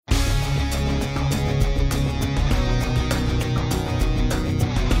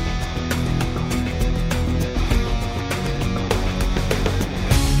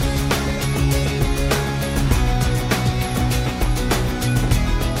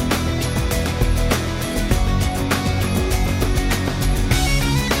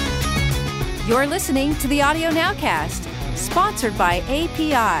You're listening to the Audio Nowcast, sponsored by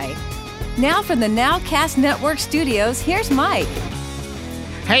API. Now from the Nowcast Network studios, here's Mike.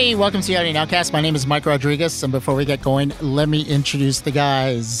 Hey, welcome to the Audio Nowcast. My name is Mike Rodriguez, and before we get going, let me introduce the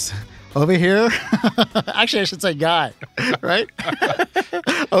guys. Over here, actually, I should say guy, right?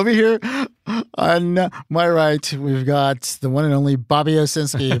 Over here on my right, we've got the one and only Bobby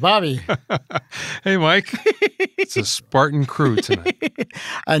Owsinski. Bobby. Hey, Mike. It's a Spartan crew tonight.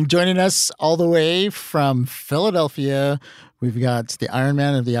 And joining us all the way from Philadelphia, we've got the Iron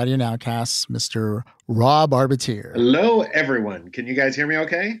Man of the Audio Nowcast, Mr. Rob Arbatier. Hello, everyone. Can you guys hear me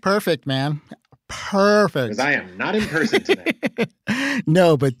okay? Perfect, man. Perfect. Because I am not in person tonight.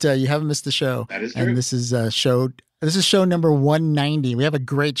 No, but you haven't missed the show. That is true. And this is show number 190. We have a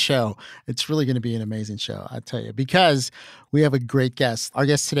great show. It's really going to be an amazing show, I tell you, because we have a great guest. Our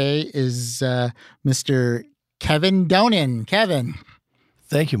guest today is Mr. Kevin Donen. Kevin.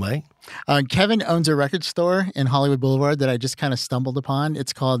 Thank you, Mike. Kevin owns a record store in Hollywood Boulevard that I just kind of stumbled upon.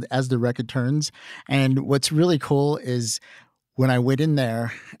 It's called As the Record Turns. And what's really cool is when I went in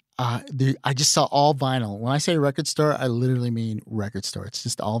there, I just saw all vinyl. When I say record store, I literally mean record store. It's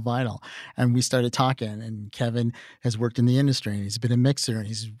just all vinyl. And we started talking, and Kevin has worked in the industry, and he's been a mixer,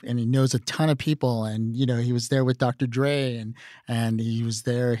 and he knows a ton of people. And, you know, he was there with Dr. Dre, and he was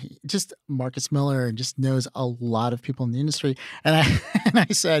there, just Marcus Miller, and just knows a lot of people in the industry. And I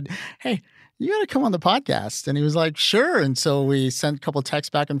said, hey, you got to come on the podcast. And he was like, sure. And so we sent a couple of texts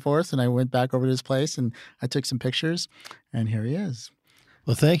back and forth, and I went back over to his place, and I took some pictures, and here he is.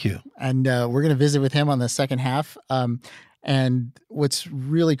 Well, thank you. And we're going to visit with him on the second half. And what's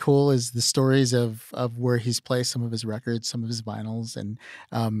really cool is the stories of where he's placed some of his records, some of his vinyls. And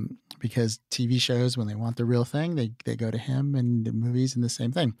because TV shows, when they want the real thing, they go to him, and the movies and the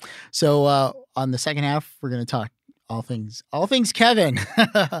same thing. So on the second half, we're going to talk all things Kevin.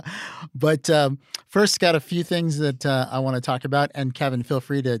 But first, got a few things that I want to talk about. And Kevin, feel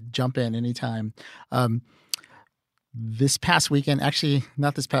free to jump in anytime. This past weekend, actually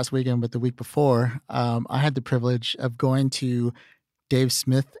not this past weekend, but the week before, I had the privilege of going to Dave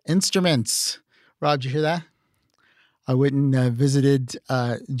Smith Instruments. Rob, did you hear that? I went and visited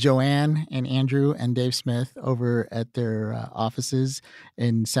Joanne and Andrew and Dave Smith over at their offices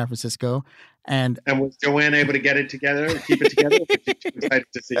in San Francisco. And was Joanne able to get it together, keep it together? Or was she too excited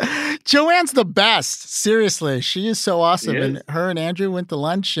to see it? Joanne's the best. Seriously. She is so awesome. She is. And her and Andrew went to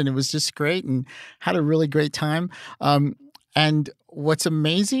lunch, and it was just great and had a really great time. And what's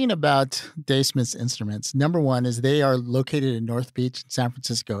amazing about Dave Smith's Instruments, number one, is they are located in North Beach, San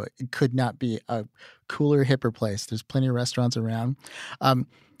Francisco. It could not be a cooler, hipper place. There's plenty of restaurants around.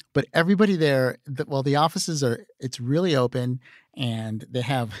 But everybody there, the offices it's really open, and they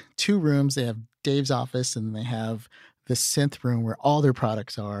have two rooms. They have Dave's office, and they have the synth room where all their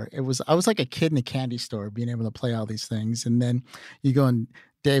products are. I was like a kid in a candy store being able to play all these things. And then you go, and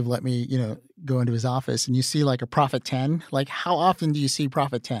Dave let me, go into his office, and you see like a Prophet 10. Like, how often do you see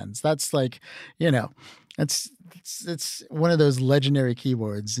Prophet 10s? That's like, it's one of those legendary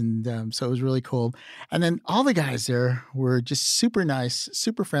keyboards. And so it was really cool. And then all the guys there were just super nice,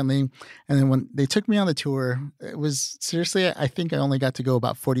 super friendly. And then when they took me on the tour, it was seriously, I think I only got to go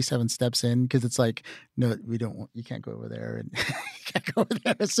about 47 steps in, because it's like, no, you can't go over there. And you can't go over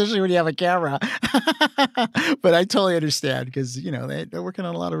there, especially when you have a camera. But I totally understand, because, they're working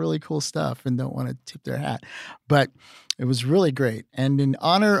on a lot of really cool stuff and don't want to tip their hat. But it was really great. And in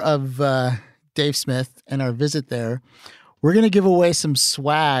honor of Dave Smith and our visit there, we're going to give away some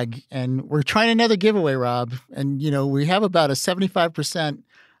swag, and we're trying another giveaway, Rob. And, we have about a 75%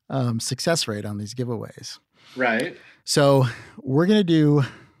 success rate on these giveaways. Right. So we're going to do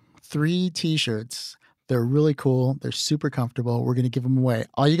 3 T-shirts. They're really cool. They're super comfortable. We're going to give them away.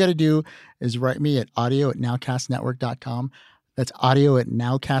 All you got to do is write me at audio@nowcastnetwork.com. That's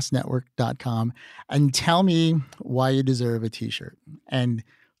audio@nowcastnetwork.com, and tell me why you deserve a T-shirt. And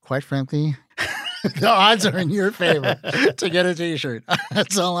quite frankly, the odds are in your favor to get a T-shirt.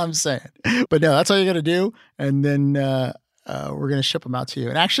 That's all I'm saying. But no, that's all you got to do. And then we're going to ship them out to you.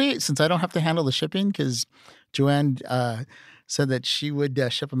 And actually, since I don't have to handle the shipping, because Joanne said that she would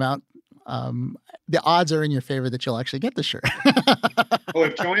ship them out, the odds are in your favor that you'll actually get the shirt. Oh,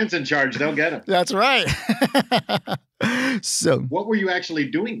 if Joanne's in charge, they'll get them. That's right. So, what were you actually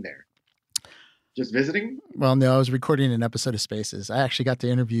doing there? Just visiting? Well, no, I was recording an episode of Spaces. I actually got to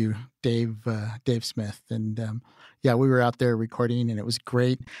interview Dave Smith, and we were out there recording, and it was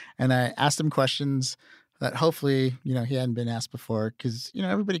great. And I asked him questions that hopefully, he hadn't been asked before, because,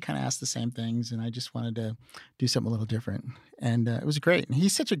 everybody kind of asked the same things, and I just wanted to do something a little different. And it was great. And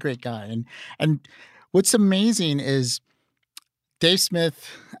he's such a great guy. And what's amazing is Dave Smith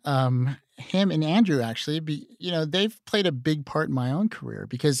him and Andrew actually, they've played a big part in my own career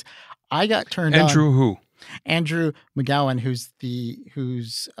because I got turned on. Andrew who? Andrew McGowan, who's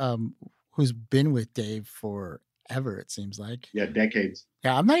been with Dave forever, it seems like. Yeah, decades.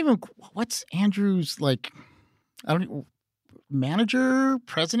 Yeah, I'm not even. What's Andrew's like? I don't manager,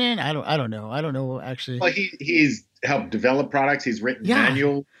 president. I don't know. I don't know actually. Well, he's helped develop products. He's written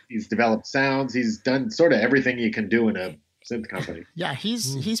manuals. He's developed sounds. He's done sort of everything you can do in a synth company. Yeah,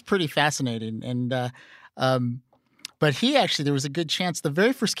 he's pretty fascinating, and but he actually, there was a good chance the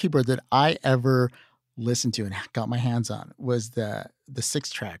very first keyboard that I ever listened to and got my hands on was the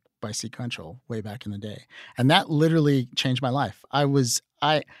 6-track by Sequential way back in the day, and that literally changed my life. I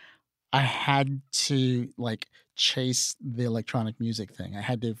had to like chase the electronic music thing. I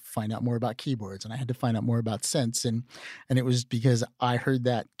had to find out more about keyboards, and I had to find out more about synths, and it was because I heard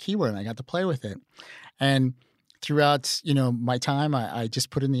that keyboard and I got to play with it. And throughout, my time, I just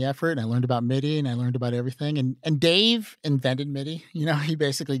put in the effort, and I learned about MIDI, and I learned about everything. And Dave invented MIDI. He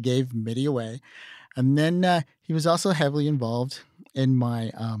basically gave MIDI away. And then he was also heavily involved in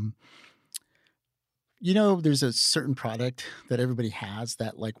my, there's a certain product that everybody has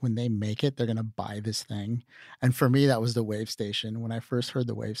that like when they make it, they're going to buy this thing. And for me, that was the Wave Station. When I first heard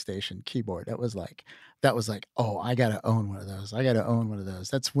the Wave Station keyboard, that was like, oh, I got to own one of those. I got to own one of those.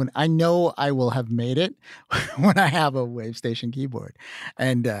 That's when I know I will have made it when I have a Wave Station keyboard.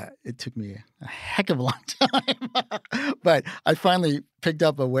 And it took me a heck of a long time, but I finally picked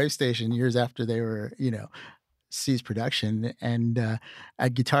up a Wave Station years after they were, ceased production and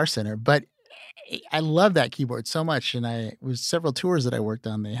at Guitar Center. But I love that keyboard so much. And it was several tours that I worked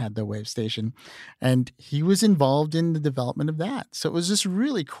on. They had the Wave Station, and he was involved in the development of that. So it was just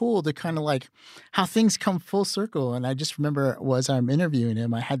really cool to kind of like how things come full circle. And I just remember as I'm interviewing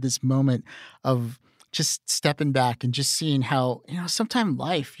him, I had this moment of just stepping back and just seeing how, sometimes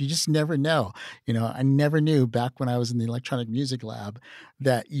life, you just never know. I never knew back when I was in the electronic music lab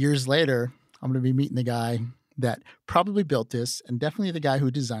that years later, I'm going to be meeting the guy that probably built this and definitely the guy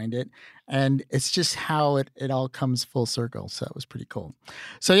who designed it. And it's just how it all comes full circle. So it was pretty cool.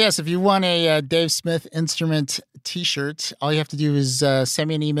 So yes, if you want a Dave Smith Instrument t-shirt, all you have to do is send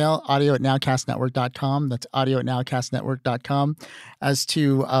me an email, audio@nowcastnetwork.com. That's audio@nowcastnetwork.com as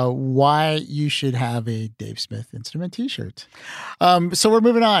to why you should have a Dave Smith Instrument t-shirt. So we're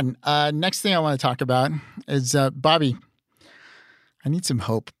moving on. Next thing I want to talk about is Bobby. I need some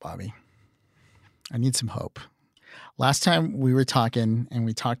hope, Bobby. I need some hope. Last time we were talking and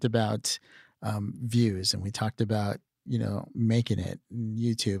we talked about views and we talked about, making it and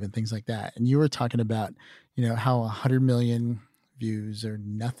YouTube and things like that. And you were talking about, how 100 million views are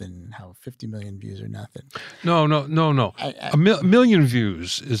nothing, how 50 million views are nothing. No. A million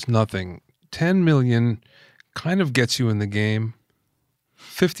views is nothing. 10 million kind of gets you in the game.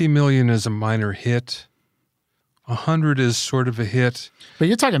 50 million is a minor hit. 100 is sort of a hit. But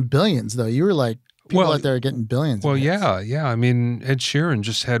you're talking billions, though. You were like, people out there are getting billions. Well, yeah. I mean, Ed Sheeran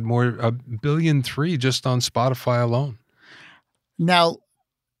just had $1.3 billion just on Spotify alone. Now,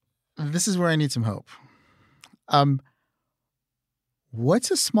 this is where I need some hope.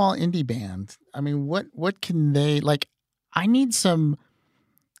 What's a small indie band? I mean, what can they like? I need some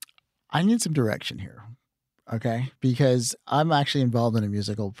direction here, okay? Because I'm actually involved in a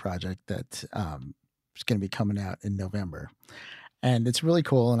musical project that is going to be coming out in November. And it's really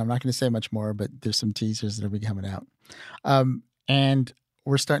cool, and I'm not going to say much more, but there's some teasers that will be coming out. And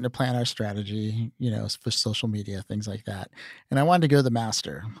we're starting to plan our strategy, for social media, things like that. And I wanted to go the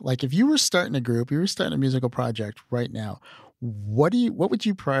master. Like, if you were starting a group, you were starting a musical project right now, what would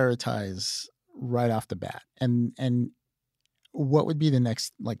you prioritize right off the bat? And what would be the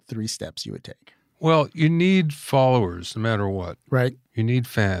next, 3 steps you would take? Well, you need followers no matter what. Right. You need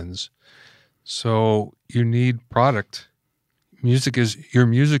fans. So you need product. Your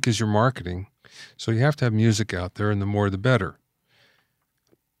music is your marketing. So you have to have music out there, and the more the better.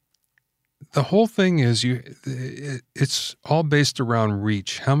 The whole thing is it's all based around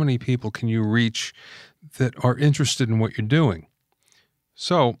reach. How many people can you reach that are interested in what you're doing?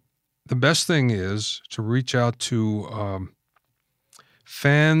 So the best thing is to reach out to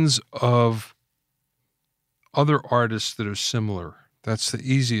fans of other artists that are similar. That's the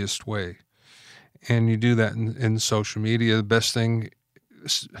easiest way. And you do that in social media. The best thing,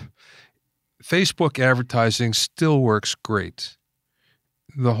 Facebook advertising still works great.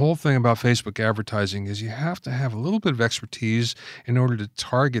 The whole thing about Facebook advertising is you have to have a little bit of expertise in order to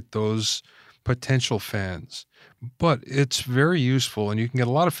target those potential fans. But it's very useful, and you can get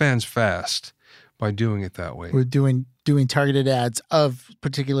a lot of fans fast by doing it that way. We're doing targeted ads of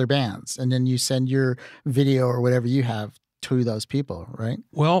particular bands, and then you send your video or whatever you have to those people, right?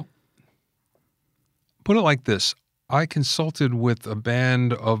 Well, put it like this. I consulted with a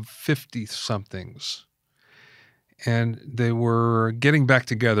band of 50-somethings, and they were getting back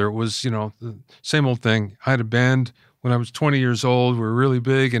together. It was, the same old thing. I had a band when I was 20 years old. We were really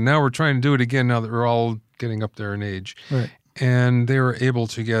big, and now we're trying to do it again now that we're all getting up there in age. Right. And they were able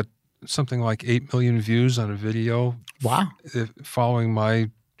to get something like 8 million views on a video. Wow. Following my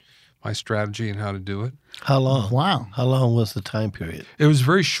strategy and how to do it. How long? Wow. How long was the time period? It was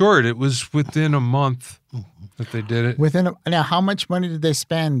very short. It was within a month that they did it. Now, how much money did they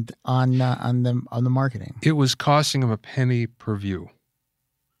spend on the marketing? It was costing them a penny per view.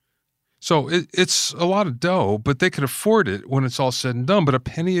 So it's a lot of dough, but they could afford it when it's all said and done. But a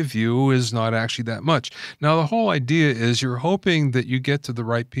penny a view is not actually that much. Now, the whole idea is you're hoping that you get to the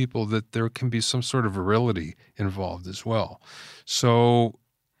right people, that there can be some sort of virility involved as well. So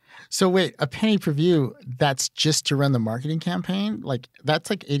wait, a penny per view, that's just to run the marketing campaign?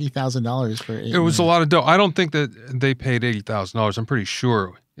 That's like $80,000 for 8 it was a lot of dough. I don't think that they paid $80,000. I'm pretty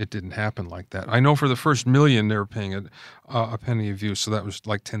sure it didn't happen like that. I know for the first $1 million, they were paying a penny a view. So that was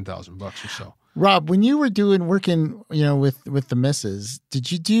like $10,000 or so. Rob, when you were working, with the misses, did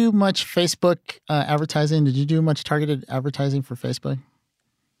you do much Facebook advertising? Did you do much targeted advertising for Facebook?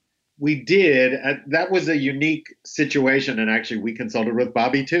 We did. That was a unique situation. And actually, we consulted with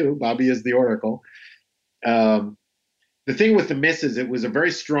Bobby, too. Bobby is the oracle. The thing with the misses, it was a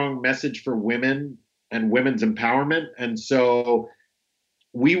very strong message for women and women's empowerment. And so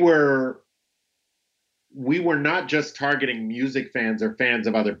we were not just targeting music fans or fans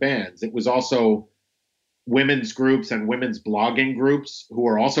of other bands. It was also women's groups and women's blogging groups who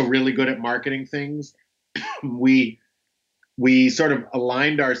are also really good at marketing things. We sort of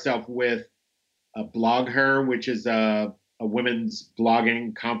aligned ourselves with BlogHer, which is a women's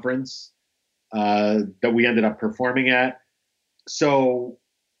blogging conference that we ended up performing at. So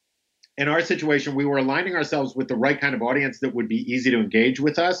in our situation, we were aligning ourselves with the right kind of audience that would be easy to engage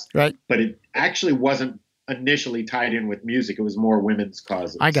with us. Right. But it actually wasn't initially tied in with music. It was more women's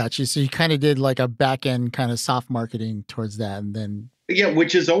causes. I got you. So you kind of did like a back end kind of soft marketing towards that, and then. Yeah,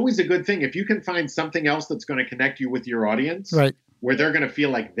 which is always a good thing. If you can find something else that's going to connect you with your audience, right, where they're going to feel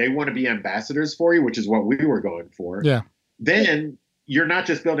like they want to be ambassadors for you, which is what we were going for. Yeah. Then you're not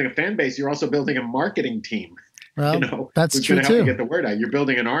just building a fan base, you're also building a marketing team. Well, that's who's true going to help too. you get the word out. You're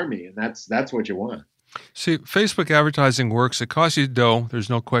building an army, and that's what you want. See, Facebook advertising works. It costs you dough. There's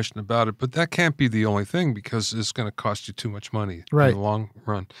no question about it. But that can't be the only thing because it's going to cost you too much money in the long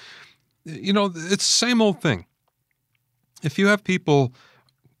run. It's the same old thing. If you have people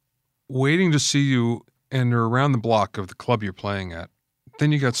waiting to see you and they're around the block of the club you're playing at,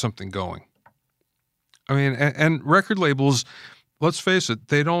 then you got something going. I mean, and record labels, let's face it,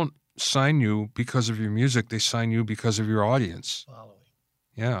 they don't sign you because of your music. They sign you because of your audience. Following.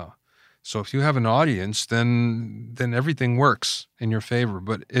 Yeah. So if you have an audience, then everything works in your favor.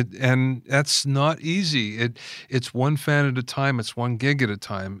 And that's not easy. It's one fan at a time. It's one gig at a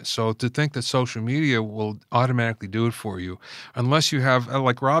time. So to think that social media will automatically do it for you, unless you have,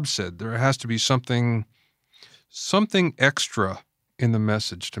 like Rob said, there has to be something extra in the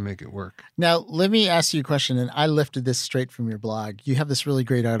message to make it work. Now, let me ask you a question, and I lifted this straight from your blog. You have this really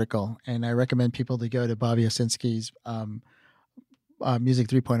great article, and I recommend people to go to Bobby Owsinski's Music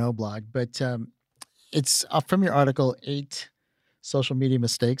 3.0 blog, but it's from your article, 8 social media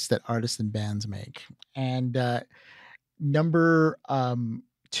mistakes that artists and bands make. And number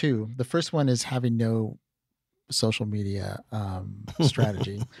 2, the first one is having no social media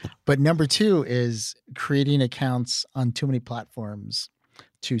strategy. But number 2 is creating accounts on too many platforms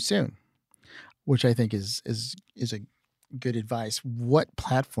too soon, which I think is a good advice. What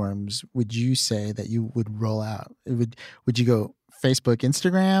platforms would you say that you would roll out? Would you go Facebook,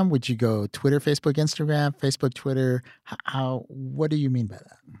 Instagram? Would you go Twitter, Facebook, Instagram, Facebook, Twitter? What do you mean by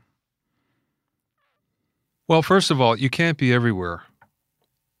that? Well, first of all, you can't be everywhere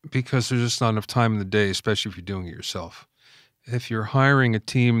because there's just not enough time in the day, especially if you're doing it yourself. If you're hiring a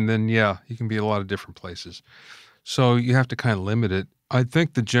team, then yeah, you can be a lot of different places. So you have to kind of limit it. I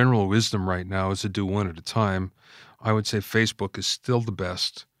think the general wisdom right now is to do one at a time. I would say Facebook is still the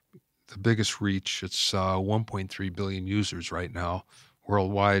best. The biggest reach. It's 1.3 billion users right now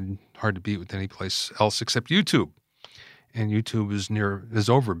worldwide. Hard to beat with any place else except YouTube. And YouTube is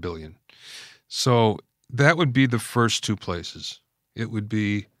over 1 billion. So that would be the first 2 places. It would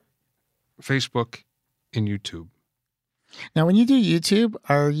be Facebook and YouTube. Now, when you do YouTube,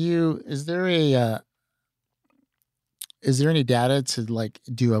 is there any data to like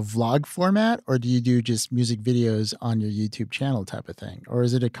do a vlog format, or do you do just music videos on your YouTube channel type of thing? Or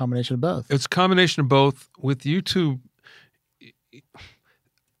is it a combination of both? It's a combination of both. With YouTube,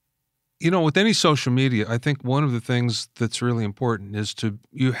 with any social media, I think one of the things that's really important is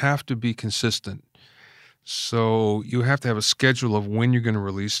you have to be consistent. So you have to have a schedule of when you're going to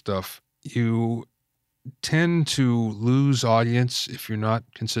release stuff. You tend to lose audience if you're not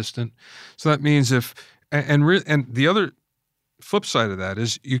consistent. So that means and the other flip side of that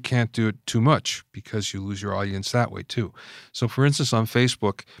is you can't do it too much because you lose your audience that way too. So for instance, on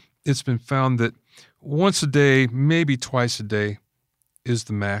Facebook, it's been found that once a day, maybe twice a day is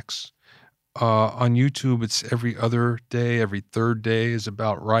the max. On YouTube, it's every other day, every third day is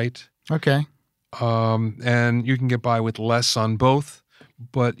about right. Okay. And you can get by with less on both,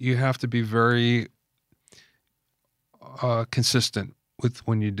 but you have to be very consistent with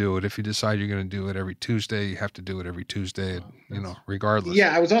when you do it. If you decide you're going to do it every Tuesday, you have to do it every Tuesday, regardless.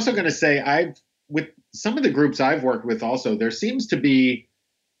 Yeah, I was also going to say, with some of the groups I've worked with also, there seems to be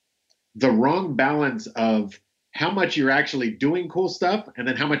the wrong balance of how much you're actually doing cool stuff and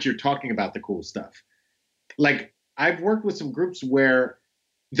then how much you're talking about the cool stuff. Like, I've worked with some groups where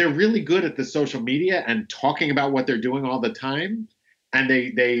they're really good at the social media and talking about what they're doing all the time. And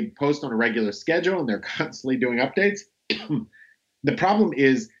they post on a regular schedule and they're constantly doing updates. The problem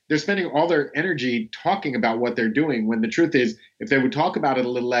is they're spending all their energy talking about what they're doing, when the truth is, if they would talk about it a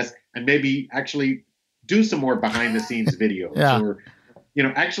little less and maybe actually do some more behind the scenes videos or,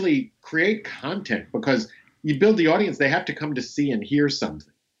 actually create content, because you build the audience, they have to come to see and hear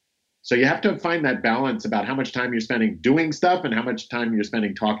something. So you have to find that balance about how much time you're spending doing stuff and how much time you're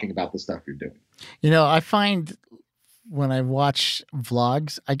spending talking about the stuff you're doing. I find when I watch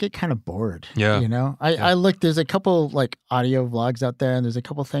vlogs, I get kind of bored. Yeah. I look, there's a couple like audio vlogs out there and there's a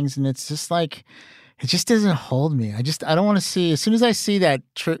couple things and it's just like, it just doesn't hold me. I don't want to see, as soon as I see that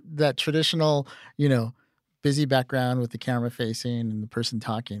traditional, busy background with the camera facing and the person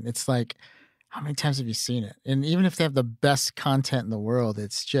talking, it's like, how many times have you seen it? And even if they have the best content in the world,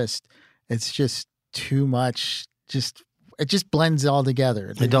 it's just too much. It just blends all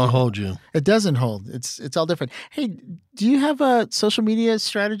together. It don't hold you. It doesn't hold. It's all different. Hey, do you have a social media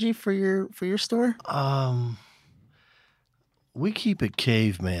strategy for your store? We keep it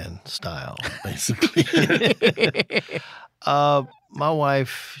caveman style, basically. My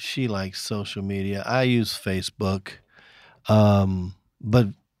wife, she likes social media. I use Facebook, but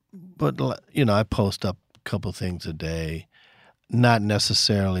I post up a couple things a day, not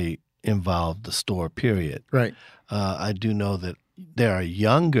necessarily involve the store, period. Right. I do know that there are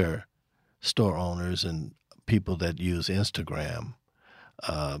younger store owners and people that use Instagram.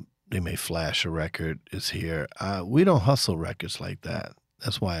 They may flash a record, it's here. We don't hustle records like that.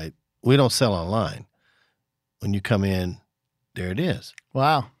 That's why we don't sell online. When you come in, there it is.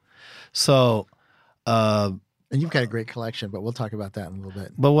 Wow. So... and you've got a great collection, but we'll talk about that in a little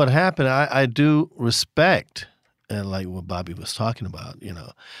bit. But what happened, I do respect, and like what Bobby was talking about,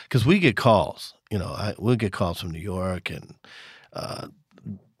 because we get calls. We'll get calls from New York and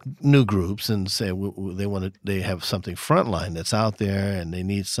new groups and say they have something frontline that's out there and they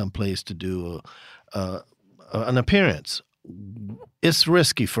need some place to do an appearance. It's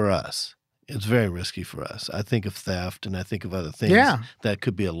risky for us. It's very risky for us. I think of theft and I think of other things that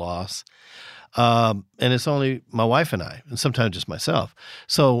could be a loss. And it's only my wife and I, and sometimes just myself.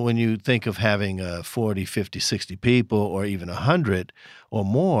 So when you think of having 40, 50, 60 people or even 100 or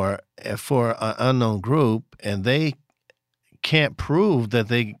more for an unknown group, and they can't prove that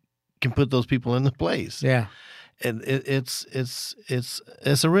they can put those people in the place. Yeah. And it's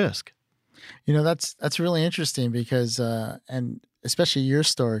a risk. That's really interesting because, and especially your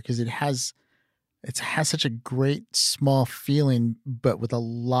store, because it has such a great small feeling, but with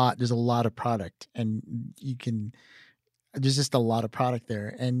there's a lot of product, and there's just a lot of product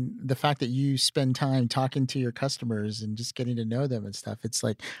there. And the fact that you spend time talking to your customers and just getting to know them and stuff, it's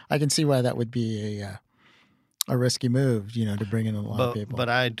like, I can see why that would be a risky move, to bring in a lot of people. But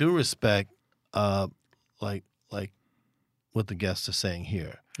I do respect, like what the guests are saying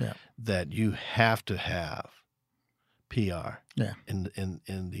here, that you have to have PR in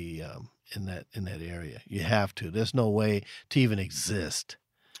that area. You have to. There's no way to even exist.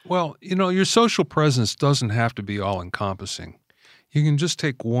 Well, your social presence doesn't have to be all-encompassing. You can just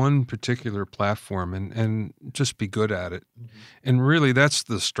take one particular platform and just be good at it. Mm-hmm. And really, that's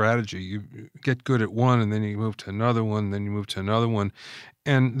the strategy. You get good at one, and then you move to another one, then you move to another one.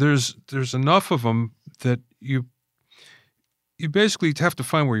 And there's enough of them that you basically have to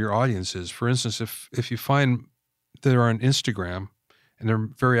find where your audience is. For instance, if you find they're on Instagram, and they're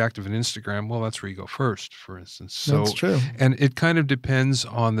very active in Instagram, well, that's where you go first, for instance. So, that's true. And it kind of depends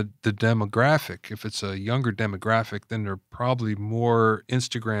on the demographic. If it's a younger demographic, then they're probably more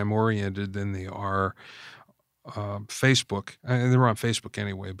Instagram-oriented than they are Facebook. And they're on Facebook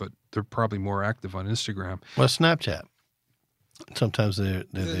anyway, but they're probably more active on Instagram. Well, Snapchat. Sometimes they're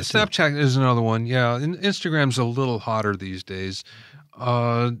Snapchat is another one. Yeah, Instagram's a little hotter these days.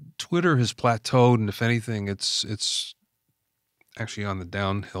 Twitter has plateaued, and if anything, it's actually on the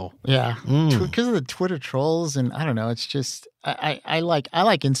downhill. Yeah, because of the Twitter trolls, and I don't know. It's just I like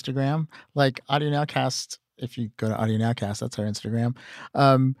Instagram, like Audio Nowcast. If you go to Audio Nowcast, that's our Instagram.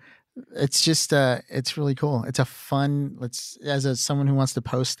 It's just it's really cool. It's a fun. Someone who wants to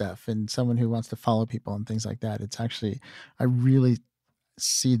post stuff and someone who wants to follow people and things like that. It's actually, I really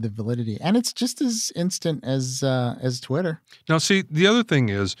see the validity, and it's just as instant as Twitter. Now, see, the other thing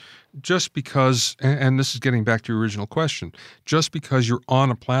is, just because, and this is getting back to your original question, just because you're on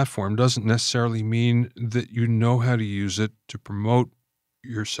a platform doesn't necessarily mean that you know how to use it to promote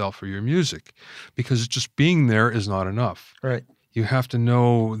yourself or your music, because just being there is not enough. Right. You have to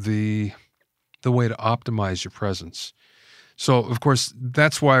know the way to optimize your presence. So, of course,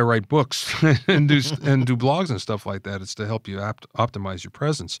 that's why I write books and do blogs and stuff like that. It's to help you optimize your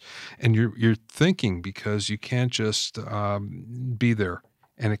presence and your thinking, because you can't just be there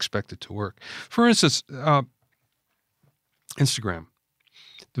and expect it to work. For instance, Instagram.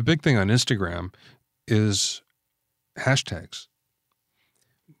 The big thing on Instagram is hashtags.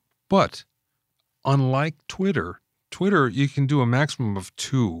 But unlike Twitter, you can do a maximum of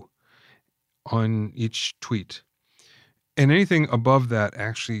 2 on each tweet. And anything above that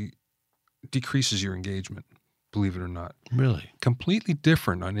actually decreases your engagement, believe it or not. Really? Completely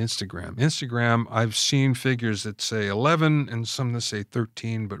different on Instagram. Instagram, I've seen figures that say 11 and some that say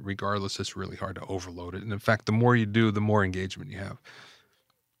 13, but regardless, it's really hard to overload it. And in fact, the more you do, the more engagement you have.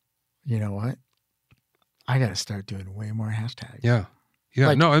 You know what? I got to start doing way more hashtags. Yeah. Yeah,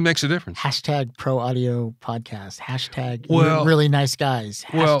 Like, no, it makes a difference. Hashtag Pro Audio Podcast. Hashtag Well- really nice guys.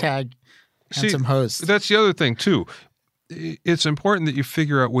 well, Hashtag see, handsome hosts. That's the other thing, too. It's important that you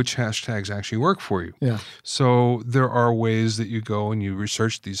figure out which hashtags actually work for you. Yeah. So there are ways that you go and you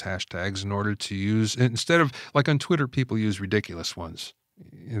research these hashtags in order to use, instead of, like on Twitter, people use ridiculous ones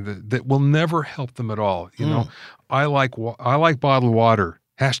that will never help them at all. You know, I like bottled water.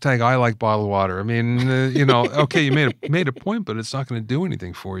 Hashtag I like bottled water. I mean, okay, you made a point, but it's not going to do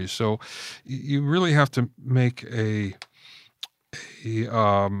anything for you. So you really have to make a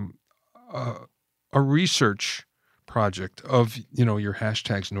research project of your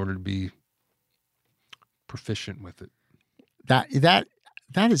hashtags in order to be proficient with it. That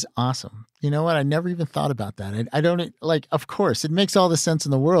is awesome. You know what? I never even thought about that. I don't like. Of course, it makes all the sense in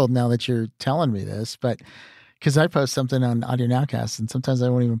the world now that you're telling me this, but. Because I post something on Audio Nowcast, and sometimes I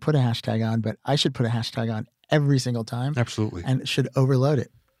won't even put a hashtag on, but I should put a hashtag on every single time. Absolutely. And it should overload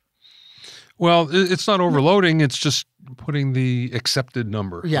it. Well, it's not overloading. It's just putting the accepted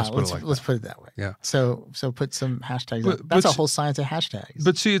number. Yeah, let's put it that way. Yeah. So put some hashtags. But That's a whole science of hashtags.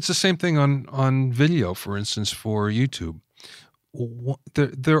 But see, it's the same thing on video, for instance, for YouTube.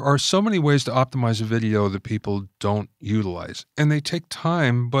 There are so many ways to optimize a video that people don't utilize, and they take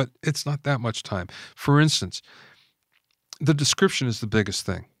time, but it's not that much time. For instance, the description is the biggest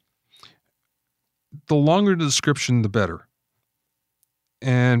thing. The longer the description, the better.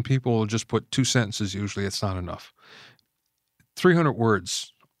 And people will just put 2 sentences. Usually it's not enough. 300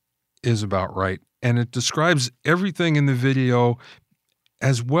 words is about right, and it describes everything in the video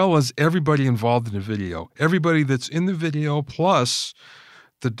as well as everybody involved in the video. Everybody that's in the video, plus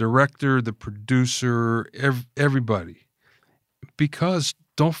the director, the producer, everybody. Because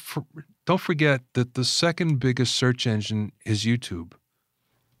don't forget that the second biggest search engine is YouTube.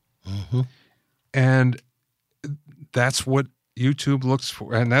 Mm-hmm. And that's what YouTube looks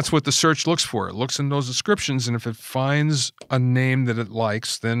for, and that's what the search looks for. It looks in those descriptions, and if it finds a name that it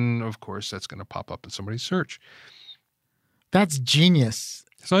likes, then, of course, that's going to pop up in somebody's search. That's genius.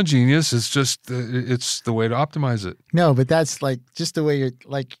 It's not genius. It's just it's the way to optimize it. No, but that's like just the way you're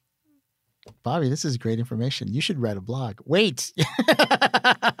like, Bobby, this is great information. You should write a blog. Wait.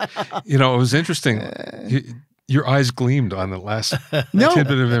 It was interesting. Your eyes gleamed on the last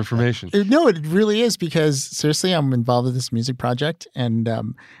tidbit of information. No, it really is, because seriously, I'm involved with this music project, and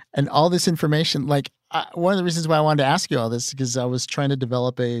all this information. Like one of the reasons why I wanted to ask you all this is because I was trying to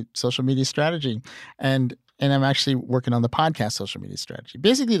develop a social media strategy, and I'm actually working on the podcast social media strategy.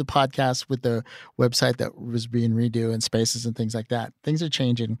 Basically, the podcast with the website that was being redo and spaces and things like that. Things are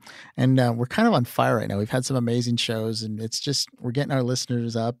changing, and we're kind of on fire right now. We've had some amazing shows, and it's just we're getting our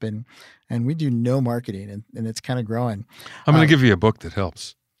listeners up, and we do no marketing, and it's kind of growing. I'm going to give you a book that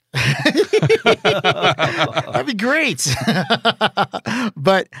helps. That'd be great.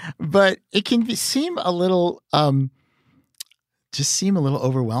 but it can seem a little just seem a little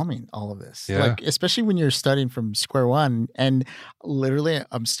overwhelming, all of this. Yeah. Like, especially when you're starting from square one. And literally,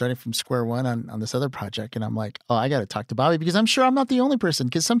 I'm starting from square one on this other project. And I'm like, oh, I got to talk to Bobby, because I'm sure I'm not the only person.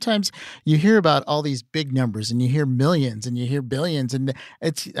 Because sometimes you hear about all these big numbers and you hear millions and you hear billions, and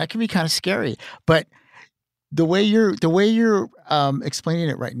that can be kind of scary. But the way you're explaining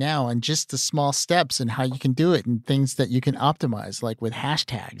it right now, and just the small steps and how you can do it, and things that you can optimize, like with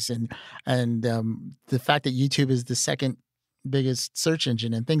hashtags and the fact that YouTube is the second biggest search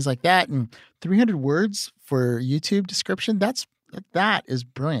engine and things like that, and 300 words for YouTube description, that is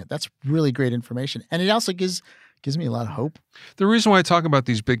brilliant. That's really great information, and it also gives me a lot of hope. The reason why I talk about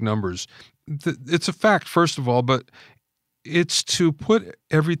these big numbers, it's a fact, first of all, but it's to put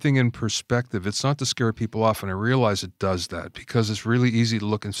everything in perspective. It's not to scare people off, and I realize it does that, because it's really easy to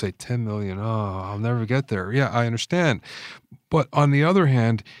look and say 10 million, oh, I'll never get there. Yeah, I understand. But on the other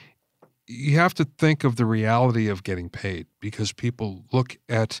hand, you have to think of the reality of getting paid, because people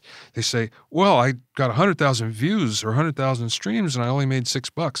they say, well, I got 100,000 views or 100,000 streams and I only made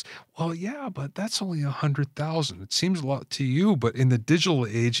 $6. Well, yeah, but that's only 100,000. It seems a lot to you, but in the digital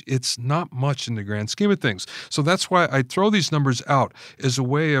age, it's not much in the grand scheme of things. So that's why I throw these numbers out as a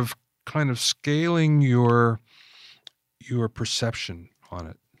way of kind of scaling your perception on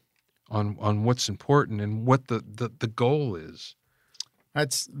it, on what's important and what the goal is.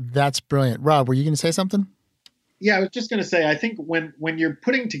 That's brilliant. Rob, were you going to say something? Yeah, I was just going to say, I think when you're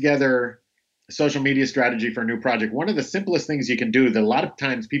putting together a social media strategy for a new project, one of the simplest things you can do that a lot of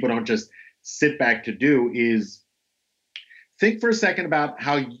times people don't just sit back to do is think for a second about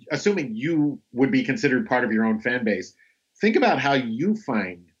how, assuming you would be considered part of your own fan base, think about how you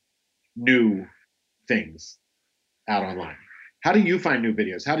find new things out online. How do you find new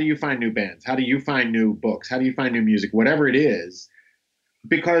videos? How do you find new bands? How do you find new books? How do you find new music? Whatever it is.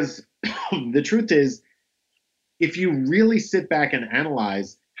 Because the truth is, if you really sit back and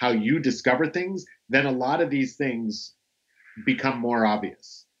analyze how you discover things, then a lot of these things become more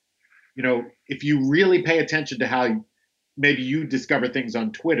obvious. You know, if you really pay attention to how maybe you discover things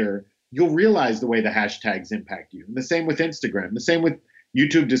on Twitter, you'll realize the way the hashtags impact you. And the same with Instagram, the same with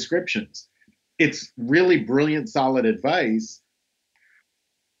YouTube descriptions. It's really brilliant, solid advice.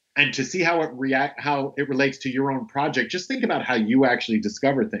 And to see how it relates to your own project, just think about how you actually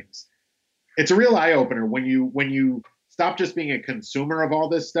discover things. It's a real eye opener when you stop just being a consumer of all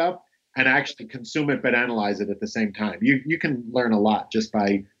this stuff and actually consume it but analyze it at the same time. You can learn a lot just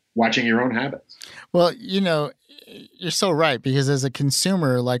by watching your own habits. Well, you're so right, because as a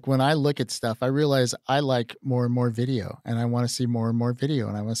consumer, like when I look at stuff, I realize I like more and more video, and I want to see more and more video,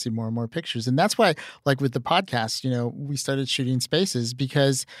 and I want to see more and more pictures. And that's why, like with the podcast, we started shooting spaces,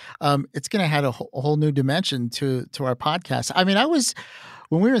 because it's going to add a whole new dimension to our podcast. I mean,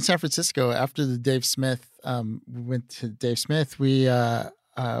 when we were in San Francisco after the Dave Smith, we went to Dave Smith,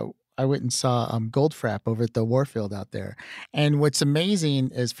 I went and saw Goldfrapp over at the Warfield out there. And what's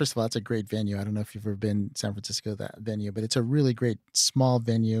amazing is, first of all, it's a great venue. I don't know if you've ever been to San Francisco, that venue, but it's a really great small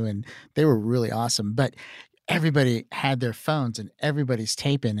venue, and they were really awesome. But everybody had their phones and everybody's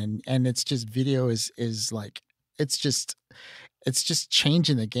taping, and it's just video is like, it's just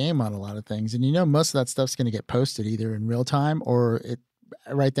changing the game on a lot of things. And most of that stuff's going to get posted either in real time or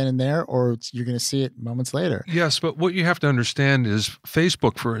right then and there, or you're going to see it moments later. Yes, but what you have to understand is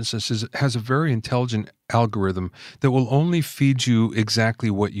Facebook, for instance, has a very intelligent algorithm that will only feed you exactly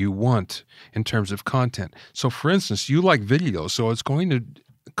what you want in terms of content. So, for instance, you like video, so it's going to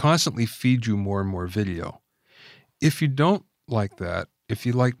constantly feed you more and more video. If you don't like that, if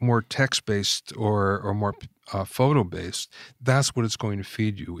you like more text-based or more photo-based, that's what it's going to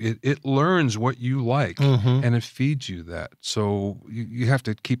feed you. It learns what you like, and it feeds you that. So you have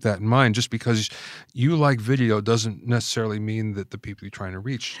to keep that in mind. Just because you like video doesn't necessarily mean that the people you're trying to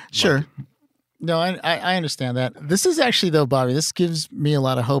reach Sure. like it. No, I understand that. This is actually, though, Bobby, this gives me a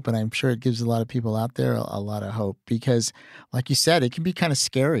lot of hope, and I'm sure it gives a lot of people out there a lot of hope, because, like you said, it can be kind of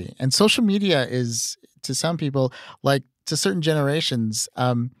scary. And social media is, to some people, like to certain generations,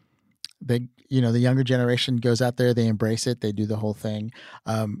 the younger generation goes out there, they embrace it, they do the whole thing.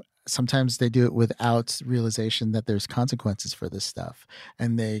 Sometimes they do it without realization that there's consequences for this stuff,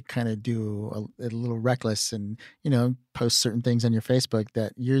 and they kind of do a little reckless and post certain things on your Facebook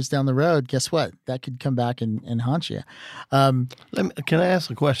that years down the road, guess what, that could come back and haunt you. Can I ask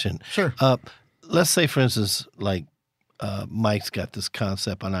a question? Sure. Let's say, for instance, like Mike's got this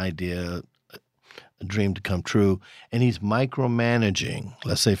concept, an idea, a dream to come true, and he's micromanaging,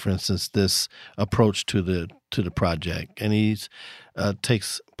 let's say, for instance, this approach to the project, and he's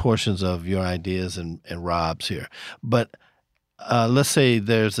takes portions of your ideas and Rob's here. But let's say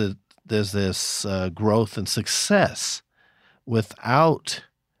there's this growth and success, without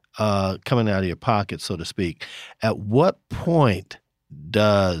coming out of your pocket, so to speak. At what point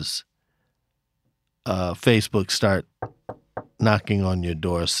does Facebook start knocking on your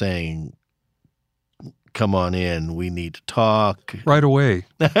door saying, come on in, we need to talk? Right away.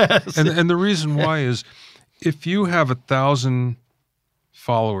 and the reason why is if you have 1,000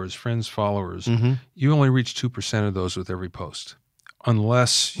 followers, friends, followers, you only reach 2% of those with every post,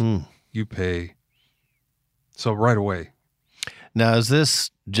 unless you pay. So right away. Now, is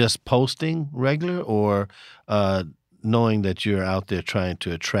this just posting regular or knowing that you're out there trying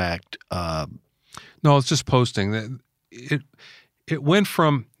to attract? No, it's just posting. It went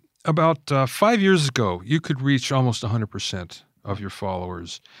from about 5 years ago, you could reach almost 100% of your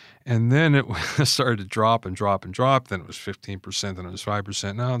followers. And then it started to drop and drop and drop. Then it was 15%, then it was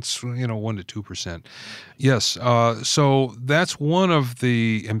 5%. Now it's 1 to 2%. Yes, so that's one of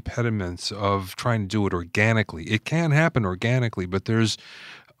the impediments of trying to do it organically. It can happen organically, but there's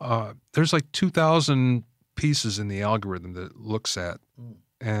like 2,000 pieces in the algorithm that it looks at,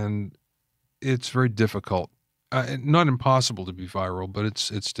 and it's very difficult. Not impossible to be viral, but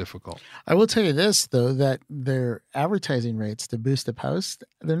it's difficult. I will tell you this, though, that their advertising rates to boost a post,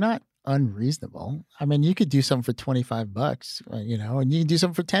 they're not unreasonable. I mean, you could do something for $25, and you can do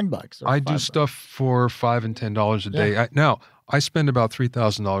something for $10. I do stuff for $5 and $10 a day. Now, I spend about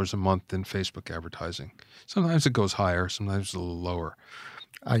 $3,000 a month in Facebook advertising. Sometimes it goes higher, sometimes a little lower.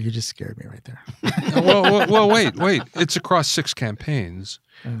 Oh, you just scared me right there. well, wait. It's across 6 campaigns,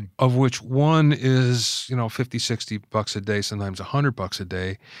 of which one is, $50, $60 a day, sometimes $100 a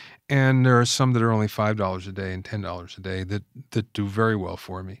day. And there are some that are only $5 a day and $10 a day that do very well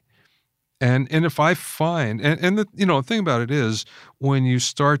for me. And if I find, and the thing about it is, when you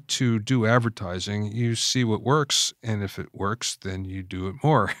start to do advertising, you see what works, and if it works, then you do it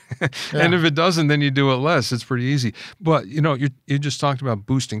more. And if it doesn't, then you do it less. It's pretty easy. But you just talked about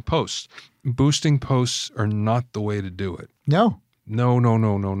boosting posts. Boosting posts are not the way to do it. No.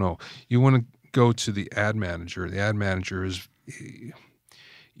 You want to go to the ad manager. The ad manager is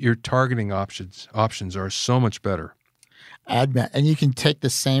your targeting options are so much better. And you can take the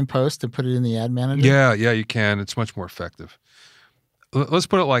same post and put it in the ad manager? Yeah, you can. It's much more effective. Let's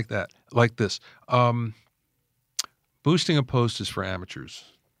put it like this. Boosting a post is for amateurs.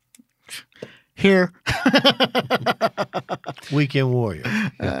 Here. Weekend warrior.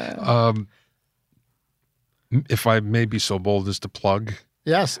 Yeah. If I may be so bold as to plug.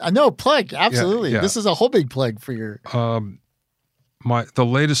 Yes. No, plug. Absolutely. Yeah. This is a whole big plug for your... The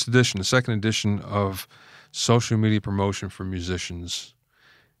latest edition, the second edition of Social Media Promotion for Musicians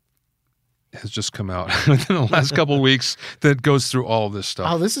has just come out within the last couple of weeks that goes through all of this stuff.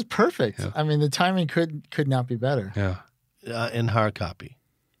 Oh, this is perfect. Yeah. I mean, the timing could not be better. Yeah. In hard copy.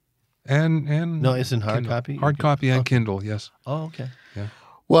 And no, it's in hard Kindle. copy? Hard copy and Kindle, yes. Oh, okay. Yeah.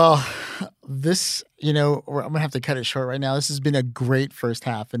 Well, this, I'm going to have to cut it short right now. This has been a great first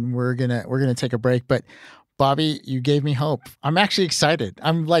half, and we're going to take a break, but Bobby, you gave me hope. I'm actually excited.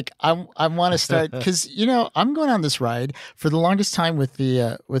 I want to start because I'm going on this ride for the longest time with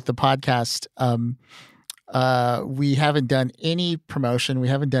the podcast. We haven't done any promotion. We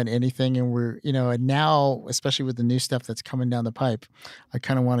haven't done anything, and we're and now, especially with the new stuff that's coming down the pipe, I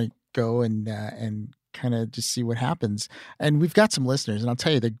kind of want to go and kind of just see what happens. And we've got some listeners, and I'll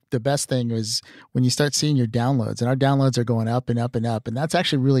tell you the best thing is when you start seeing your downloads, and our downloads are going up and up and up, and that's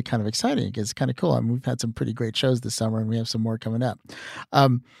actually really kind of exciting. It's kind of cool. I mean, we've had some pretty great shows this summer, and we have some more coming up.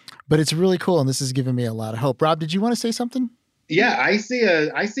 But it's really cool, and this has given me a lot of hope. Rob, did you want to say something? Yeah, I see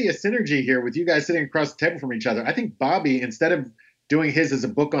a synergy here with you guys sitting across the table from each other. I think Bobby, instead of doing his as a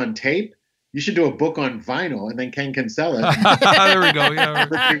book on tape, you should do a book on vinyl, and then Ken can sell it. There we go.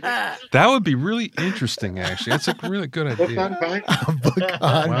 Yeah, that would be really interesting. Actually, that's a really good idea. Book on vinyl. A book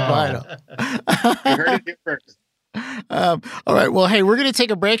on vinyl. You heard it here first. All right. Well, hey, we're going to take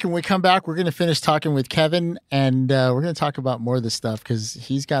a break, and when we come back, we're going to finish talking with Kevin, and we're going to talk about more of this stuff because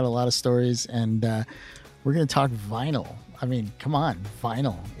he's got a lot of stories, and we're going to talk vinyl. I mean, come on,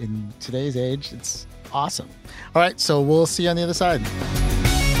 vinyl in today's age, it's awesome. All right, so we'll see you on the other side.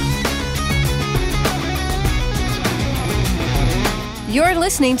 You're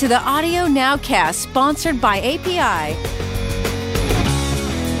listening to the Audio Nowcast, sponsored by API.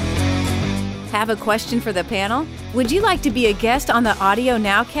 Have a question for the panel? Would you like to be a guest on the Audio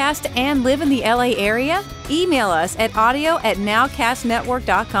Nowcast and live in the LA area? Email us at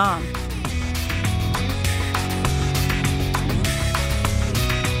audio@nowcastnetwork.com.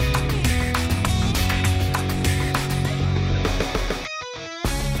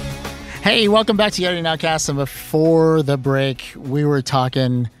 Hey, welcome back to Audio Nowcast. And before the break, we were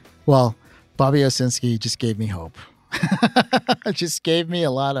talking, Bobby Owsinski just gave me hope. It just gave me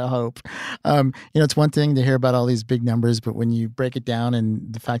a lot of hope. It's one thing to hear about all these big numbers, but when you break it down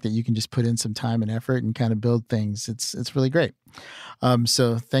and the fact that you can just put in some time and effort and kind of build things, it's really great.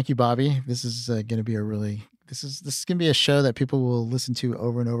 So thank you, Bobby. This is going to be this is going to be a show that people will listen to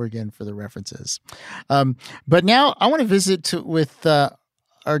over and over again for the references. But now I want to visit with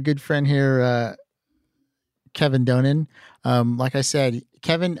our good friend here, Kevin Donen. Like I said,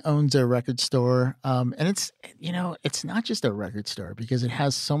 Kevin owns a record store, and it's not just a record store because it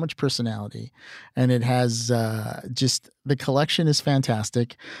has so much personality, and it has just the collection is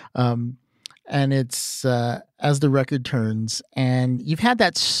fantastic, and it's as the record turns. And you've had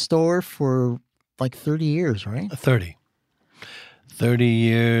that store for like 30 years, right? 30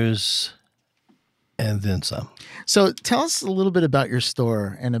 years. And then some. So tell us a little bit about your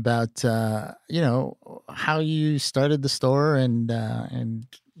store and about, how you started the store and.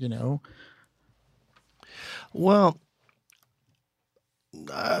 Well,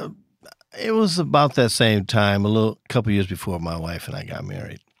 it was about that same time, couple years before my wife and I got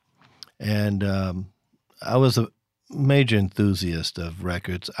married. And I was a major enthusiast of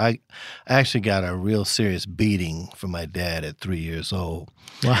records. I actually got a real serious beating from my dad at 3 years old.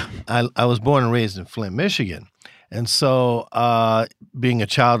 Wow. I was born and raised in Flint, Michigan. And so being a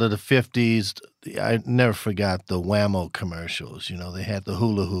child of the 50s, I never forgot the Wham-O commercials. They had the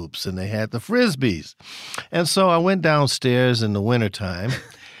hula hoops and they had the Frisbees. And so I went downstairs in the wintertime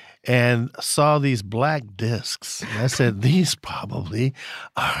and saw these black discs. And I said, these probably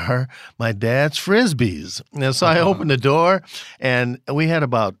are my dad's Frisbees. And so I opened the door, and we had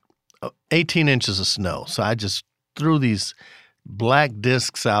about 18 inches of snow. So I just threw these black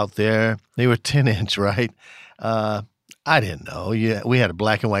discs out there. They were 10-inch, right? I didn't know. Yeah, we had a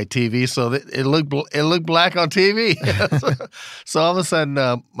black and white TV, so it looked black on TV. So all of a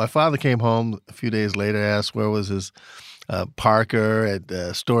sudden, my father came home a few days later, asked where was his Parker at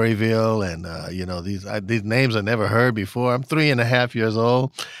Storyville, and these names I never heard before. I'm 3.5 years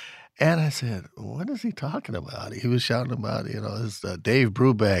old, and I said, "What is he talking about?" He was shouting about this Dave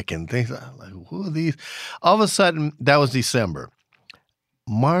Brubeck and things. I'm like, who are these? All of a sudden, that was December.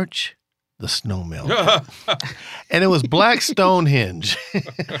 March, the snow melted, and it was Black Stonehenge.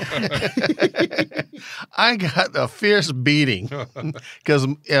 I got a fierce beating because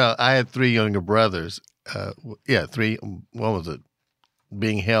I had 3 younger brothers. 3. One was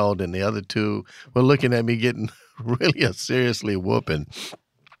being held, and the other 2 were looking at me getting really a seriously whooping.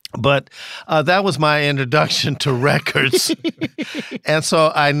 But that was my introduction to records. And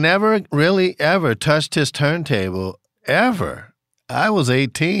so I never really ever touched his turntable, ever. I was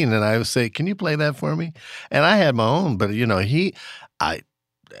 18, and I would say, "Can you play that for me?" And I had my own, but he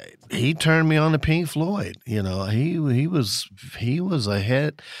turned me on to Pink Floyd. He was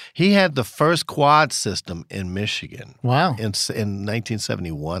ahead. He had the first quad system in Michigan. Wow. In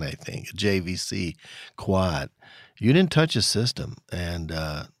 1971, I think, a JVC quad. You didn't touch his system, and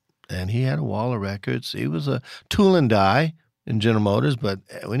he had a wall of records. He was a tool and die in General Motors, but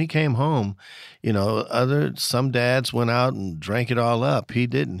when he came home, some dads went out and drank it all up. He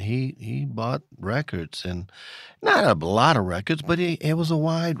didn't. He bought records, and not a lot of records, but it was a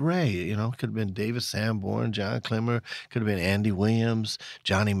wide array. Could have been David Sanborn, John Clemmer, could have been Andy Williams,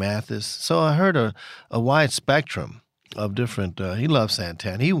 Johnny Mathis. So I heard a wide spectrum of different. He loved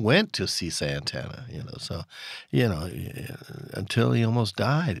Santana. He went to see Santana. Until he almost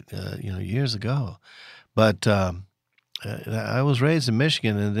died. Years ago, but. I was raised in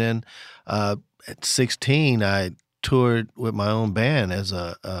Michigan, and then at 16, I toured with my own band as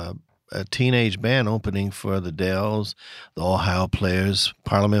a teenage band opening for the Dells, the Ohio Players,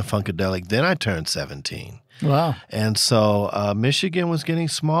 Parliament Funkadelic. Then I turned 17. Wow. And so Michigan was getting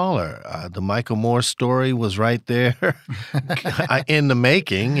smaller. The Michael Moore story was right there in the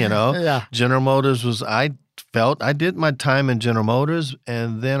making, Yeah. General Motors was, I did my time in General Motors,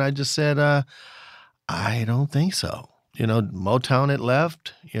 and then I just said, I don't think so. Motown had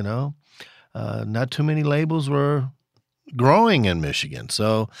left, not too many labels were growing in Michigan.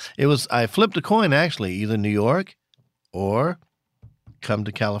 So I flipped a coin, actually, either New York or come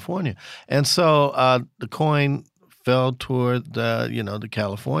to California. And so the coin fell toward, the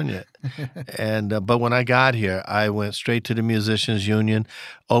California. And but when I got here, I went straight to the Musicians Union,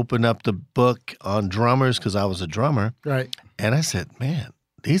 opened up the book on drummers because I was a drummer. Right. And I said, man,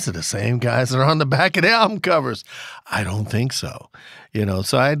 these are the same guys that are on the back of the album covers. I don't think so.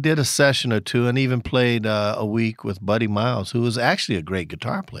 So I did a session or two and even played a week with Buddy Miles, who was actually a great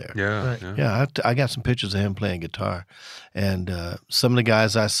guitar player. Yeah. Right. Yeah. I got some pictures of him playing guitar. And some of the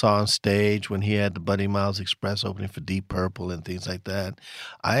guys I saw on stage when he had the Buddy Miles Express opening for Deep Purple and things like that,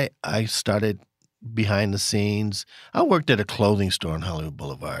 I started behind the scenes. I worked at a clothing store on Hollywood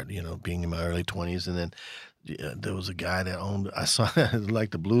Boulevard, being in my early 20s. And then there was a guy that owned, I saw it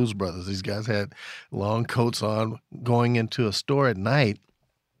like the Blues Brothers. These guys had long coats on going into a store at night.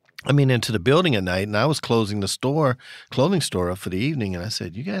 Into the building at night. And I was closing the clothing store up for the evening. And I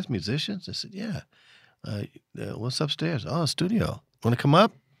said, "You guys musicians?" I said, "Yeah." "What's upstairs?" "Oh, studio. Want to come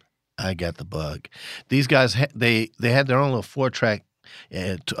up?" I got the bug. These guys, they had their own little 4-track,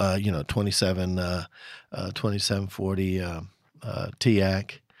 2740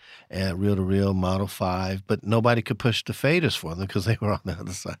 TIAC and reel-to-reel Model 5, but nobody could push the faders for them because they were on the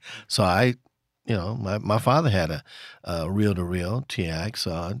other side. So my father had a reel-to-reel TIAC,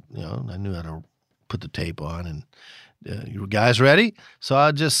 so I knew how to put the tape on. And you guys ready? So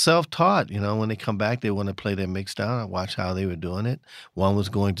I just self-taught. When they come back, they want to play their mix down. I watched how they were doing it. One was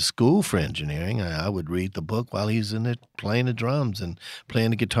going to school for engineering. I would read the book while he's in there playing the drums and playing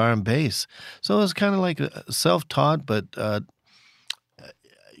the guitar and bass. So it was kind of like self-taught, but the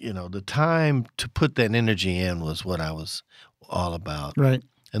time to put that energy in was what I was all about. Right.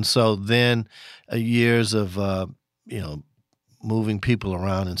 And so then years of, moving people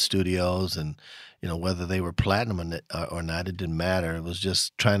around in studios and, whether they were platinum or not, it didn't matter. It was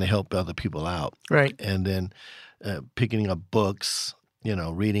just trying to help other people out. Right. And then picking up books,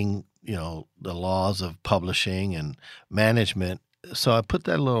 reading, the laws of publishing and management. So I put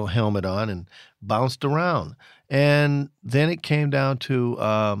that little helmet on and bounced around. And then it came down to,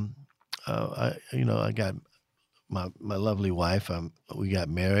 I got my lovely wife. We got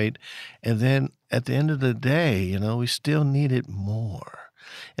married. And then at the end of the day, we still needed more.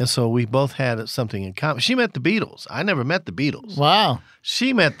 And so we both had something in common. She met the Beatles. I never met the Beatles. Wow.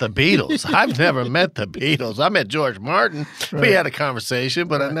 She met the Beatles. I've never met the Beatles. I met George Martin. Right. We had a conversation,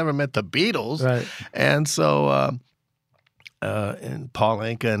 but I never met the Beatles. Right. And so, and Paul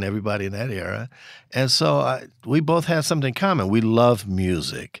Anka and everybody in that era. And so we both had something in common. We love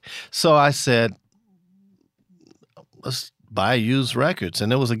music. So I said, let's buy used records. And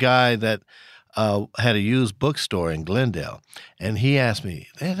there was a guy that had a used bookstore in Glendale. And he asked me,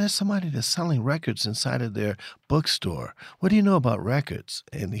 "Hey, there's somebody that's selling records inside of their bookstore. What do you know about records?"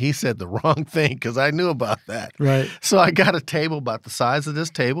 And he said the wrong thing because I knew about that. Right. So I got a table about the size of this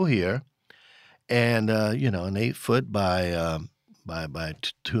table here and, an 8 foot by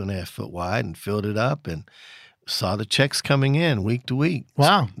 2.5 foot wide, and filled it up and saw the checks coming in week to week.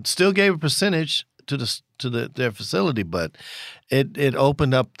 Wow. Still gave a percentage to their facility, but it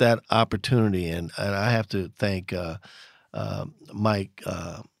opened up that opportunity, and I have to thank Mike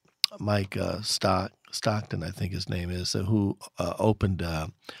Stockton, I think his name is, who opened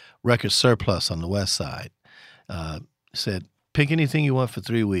Record Surplus on the West Side. Said, "Pick anything you want for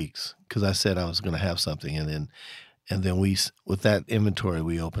 3 weeks," because I said I was going to have something, and then we, with that inventory,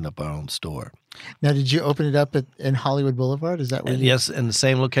 we opened up our own store. Now, did you open it up in Hollywood Boulevard? Is that where Yes, in the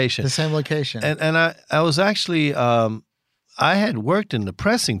same location. The same location. And I was actually, I had worked in the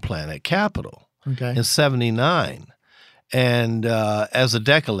pressing plant at Capitol in 79. And as a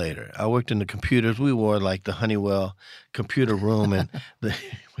decorator, I worked in the computers. We wore like the Honeywell computer room and where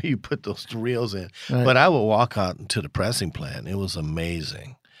you put those reels in. Right. But I would walk out into the pressing plant. It was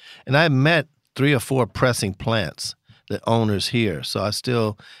amazing. And I met 3 or 4 pressing plants, the owners here. So I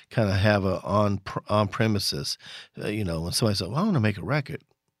still kind of have a on premises. When somebody said, "Well, I want to make a record."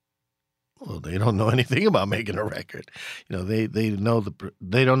 Well, they don't know anything about making a record. They don't know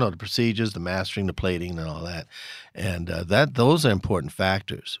the procedures, the mastering, the plating, and all that. And those are important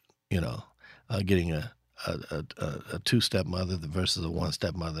factors. Getting a 2-step mother versus a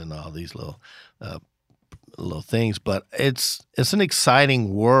 1-step mother, and all these little things. But it's an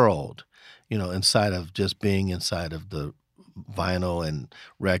exciting world. Inside of just being inside of the vinyl and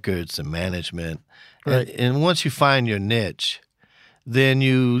records and management. Right. And once you find your niche, then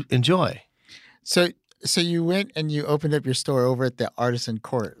you enjoy. So you went and you opened up your store over at the Artisan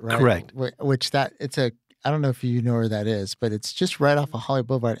Court, right? Correct. I don't know if you know where that is, but it's just right off of Hollywood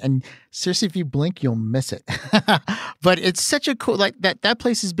Boulevard. And seriously, if you blink, you'll miss it. But it's such a cool, that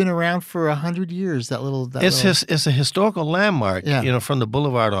place has been around for 100 years. It's a historical landmark, from the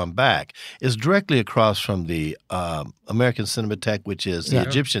boulevard on back. It's directly across from the American Cinematheque, which is the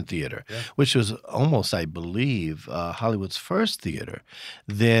Egyptian Theater, which was almost, I believe, Hollywood's first theater.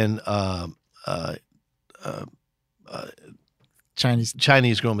 Then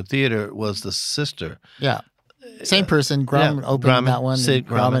Chinese Grauman Theater was the sister. Yeah. Same person. Grauman opened that one. Sid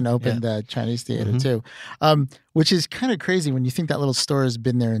Grauman opened the Chinese Theater too, which is kind of crazy when you think that little store has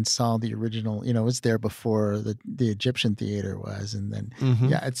been there and saw the original. It was there before the Egyptian Theater was, and then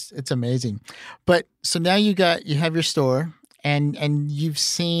it's amazing. But so now you have your store, and you've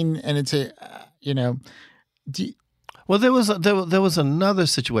seen, and it's Well, there was another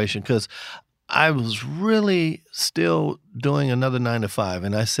situation because I was really still doing another 9 to 5,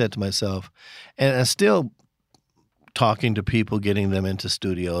 and I said to myself, and I still talking to people, getting them into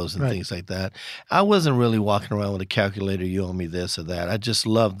studios and things like that. I wasn't really walking around with a calculator, you owe me this or that. I just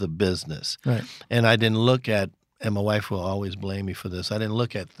loved the business. Right. And I didn't look at, and my wife will always blame me for this, I didn't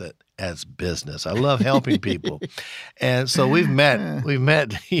look at that as business. I love helping people. And so we've met,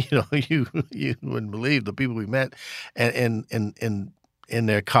 you wouldn't believe the people we met in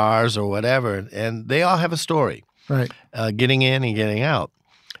their cars or whatever, and they all have a story. Right. Getting in and getting out.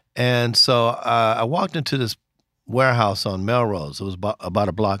 And so I walked into this warehouse on Melrose. It was about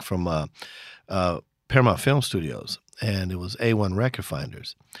a block from Paramount Film Studios, and it was A1 Record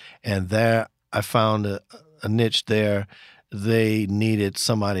Finders. And there I found a niche there. They needed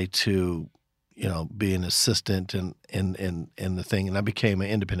somebody to, be an assistant in the thing, and I became an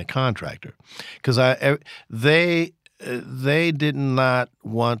independent contractor because they did not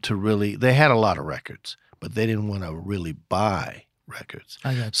want to really. They had a lot of records, but they didn't want to really buy records.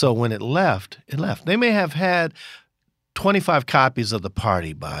 So when it left. They may have had 25 copies of The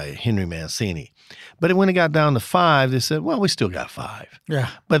Party by Henry Mancini. But when it got down to 5, they said, well, we still got 5. Yeah.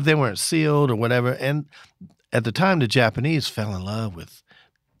 But they weren't sealed or whatever. And at the time, the Japanese fell in love with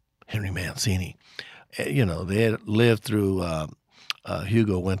Henry Mancini. They had lived through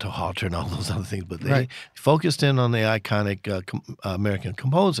Hugo Winterhalter and all those other things, but they focused in on the iconic American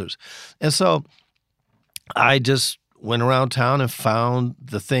composers. And so I just went around town and found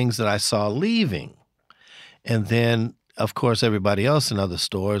the things that I saw leaving. And then, of course, everybody else in other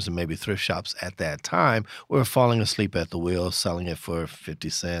stores and maybe thrift shops at that time were falling asleep at the wheel, selling it for 50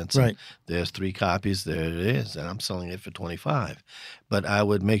 cents. Right. There's 3 copies, there it is, and I'm selling it for 25. But I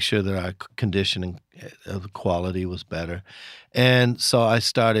would make sure that our conditioning of the quality was better. And so I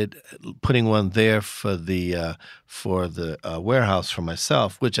started putting one there for the warehouse for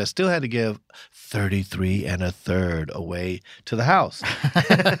myself, which I still had to give 33 1/3 away to the house.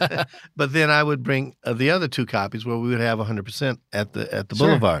 But then I would bring the other 2 copies where we would have 100% at the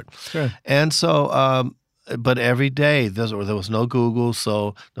Boulevard. Sure. And so, but every day there was no Google,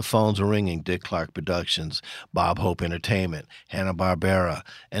 so the phones were ringing. Dick Clark Productions, Bob Hope Entertainment, Hanna-Barbera,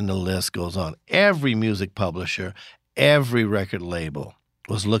 and the list goes on. Every music publisher, every record label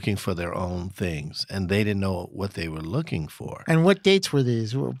was looking for their own things, and they didn't know what they were looking for. And what dates were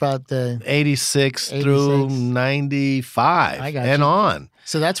these? About the 86 through 95 and on.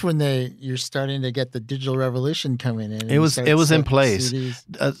 So that's when you're starting to get the digital revolution coming in. It was in place.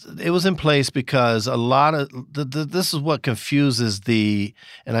 It was in place because a lot of this is what confuses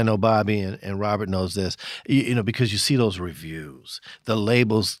and I know Bobby and Robert knows this. Because you see those reviews, the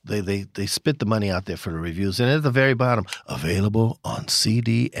labels they spit the money out there for the reviews, and at the very bottom, available on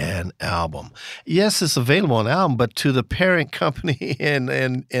CD and album. Yes, it's available on album, but to the parent company in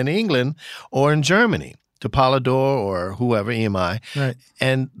England or in Germany, to Polydor or whoever, EMI, right.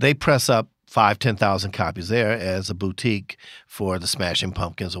 And they press up 5,000-10,000 copies there as a boutique for the Smashing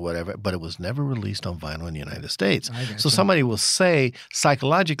Pumpkins or whatever, but it was never released on vinyl in the United States. So somebody will say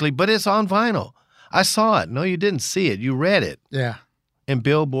psychologically, but it's on vinyl. I saw it. No, you didn't see it. You read it. Yeah. In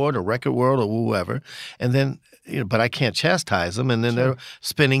Billboard or Record World or whoever, and then but I can't chastise them, and then they're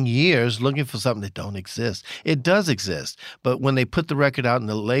spending years looking for something that don't exist. It does exist, but when they put the record out and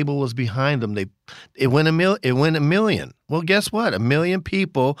the label was behind them, it went a million. Well, guess what? 1 million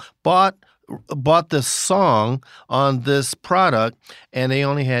people bought this song on this product, and they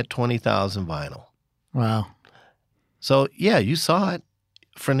only had 20,000 vinyl. Wow. So yeah, you saw it.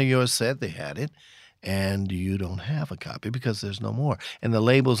 A friend of yours said they had it. And you don't have a copy because there's no more. And the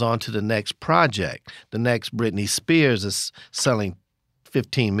label's on to the next project. The next Britney Spears is selling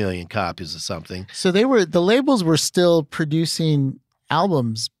 15 million copies or something. So the labels were still producing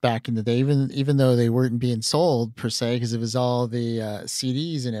albums back in the day, even though they weren't being sold per se, because it was all the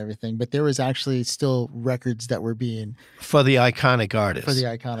CDs and everything. But there was actually still records that were being for the iconic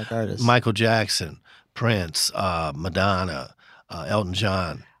artists. Michael Jackson, Prince, Madonna, Elton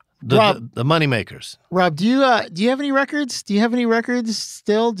John. The money makers. Rob, do you have any records? Do you have any records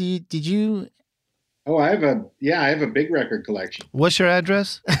still? Did you? Oh, I have a big record collection. What's your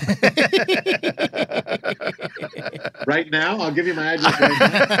address? Right now, I'll give you my address right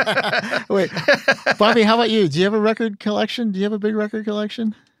now. Wait, Bobby, how about you? Do you have a record collection? Do you have a big record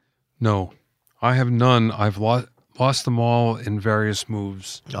collection? No, I have none. I've lost them all in various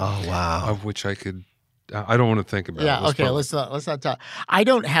moves. Oh wow! Of which I don't want to think about it. Yeah, okay, let's not talk. I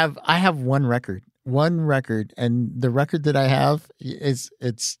have one record, and the record that I have is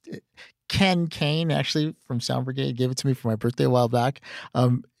Ken Kane, actually from Sound Brigade, gave it to me for my birthday a while back.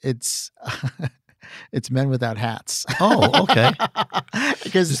 It's it's Men Without Hats. Oh, okay.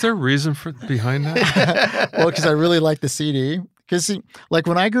 Because Is there a reason behind that? well, because I really like the CD. Because like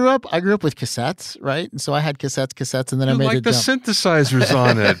when I grew up with cassettes, right? And so I had cassettes, and then I You made like a the jump. synthesizers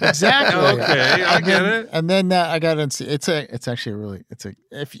on it. Exactly. Okay, I get it. And then I got into it's actually a really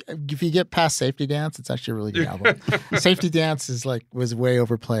if you get past Safety Dance, it's actually a really good album. Safety Dance was way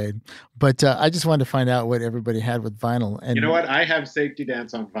overplayed, but I just wanted to find out what everybody had with vinyl. And You know what? I have Safety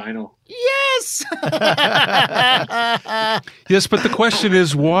Dance on vinyl. Yes. Yes, but the question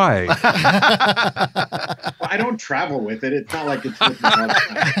is why? Well, I don't travel with it. It's not like it's with me all the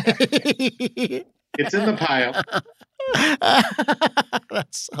time. It's in the pile.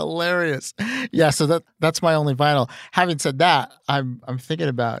 That's hilarious. Yeah, so that's my only vinyl. Having said that, I'm thinking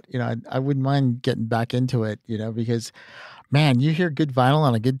about, I wouldn't mind getting back into it, because man, you hear good vinyl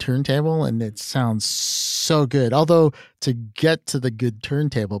on a good turntable and it sounds so good. Although to get to the good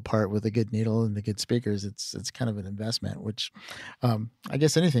turntable part with a good needle and the good speakers, it's kind of an investment, which I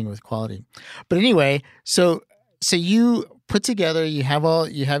guess anything with quality. But anyway, so you put together, you have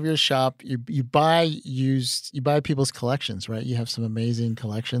your shop, you buy people's collections, right? You have some amazing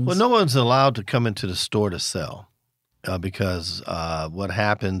collections. Well, no one's allowed to come into the store to sell because what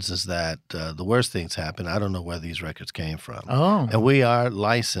happens is that the worst things happen. I don't know where these records came from. Oh. And we are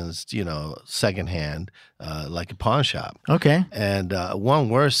licensed, secondhand, like a pawn shop. Okay. And one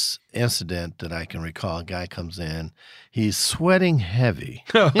worse incident that I can recall, a guy comes in, he's sweating heavy.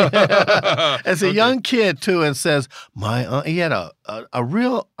 As a young kid, too, and says, he had a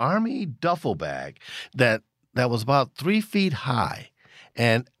real Army duffel bag that was about 3 feet high.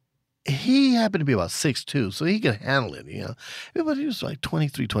 And he happened to be about 6'2", so he could handle it, But he was like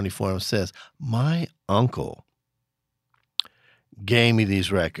 23, 24, and says, my uncle gave me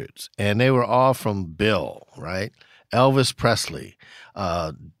these records, and they were all from Bill, right? Elvis Presley,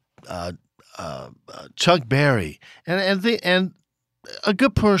 Chuck Berry, and a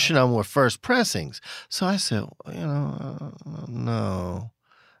good portion of them were first pressings. So I said, no.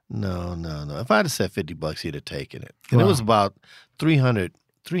 If I'd have said $50, he'd have taken it. And It was about 300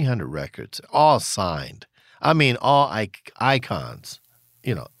 records, all signed. I mean, all icons,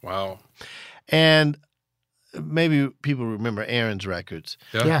 Wow. And maybe people remember Aaron's records.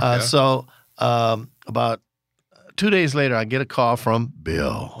 Yeah. So about 2 days later, I get a call from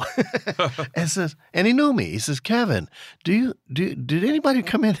Bill, and he knew me. He says, "Kevin, did anybody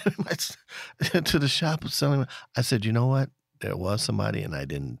come in to the shop selling?" I said, "You know what? There was somebody, and I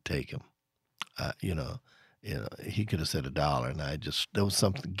didn't take him. He could have said $1, and there was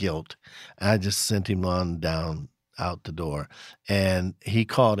something guilt. I just sent him on down out the door, and he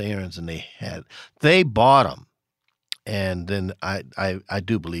called Aaron's, and they bought them." And then I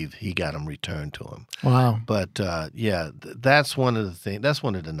do believe he got them returned to him. Wow. But that's one of the things. That's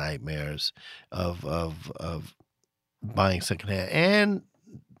one of the nightmares of buying secondhand, and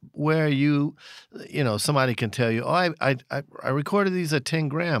where somebody can tell you, "Oh, I recorded these at 10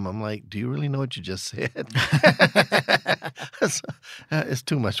 gram." I'm like, "Do you really know what you just said?" It's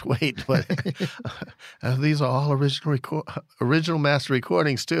too much weight, but these are all original master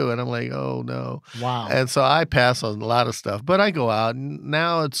recordings too. And I'm like, "Oh no!" Wow. And so I pass on a lot of stuff, but I go out, and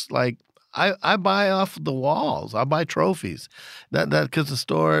now it's like I buy off the walls. I buy trophies, that because the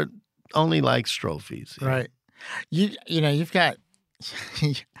store only likes trophies, right? You've got.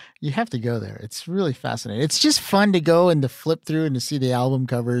 You have to go there. It's really fascinating. It's just fun to go and to flip through and to see the album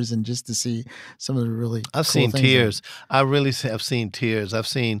covers and just to see some of the really I've cool seen things. tears. I really have seen tears. I've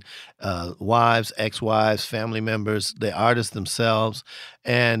seen wives, ex-wives, family members, the artists themselves,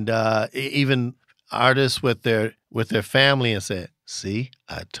 and even artists with their family, and said, "See,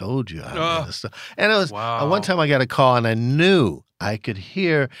 I told you." This stuff. And it was one time I got a call, and I knew I could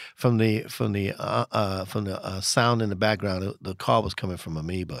hear from the sound in the background. The call was coming from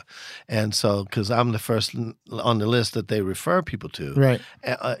Amoeba, and so because I'm the first on the list that they refer people to, right?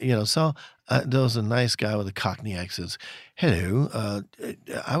 So there was a nice guy with a Cockney accent. "Hello,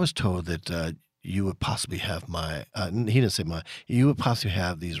 I was told that you would possibly have my." He didn't say my. "You would possibly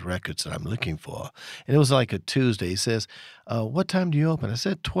have these records that I'm looking for." And it was like a Tuesday. He says, "What time do you open?" I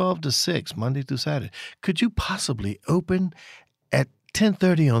said 12 to 6, Monday through Saturday. "Could you possibly open at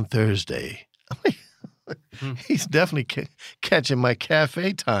 10:30 on Thursday?" I'm like, he's definitely catching my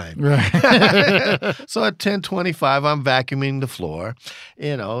cafe time. Right. So at 10:25, I'm vacuuming the floor.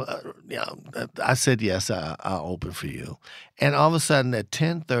 I said, "Yes, I'll open for you." And all of a sudden at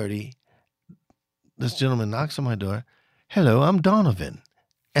 10:30, this gentleman knocks on my door. "Hello, I'm Donovan."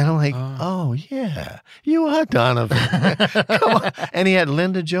 And I'm like, oh, yeah, you are Donovan. Come on. And he had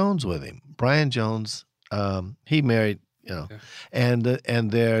Linda Jones with him. Brian Jones, he married, and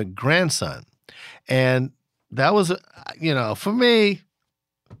their grandson. And that was, for me,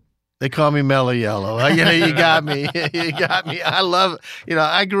 they call me Mellow Yellow. You got me. You got me. I love it.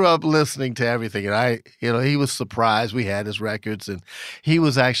 I grew up listening to everything. And he was surprised we had his records. And he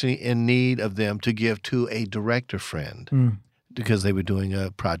was actually in need of them to give to a director friend because they were doing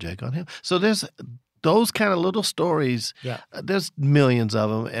a project on him. So there's those kind of little stories. Yeah. There's millions of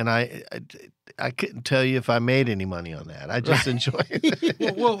them. And I couldn't tell you if I made any money on that. I just enjoy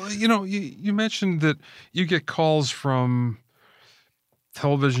it. Well, you mentioned that you get calls from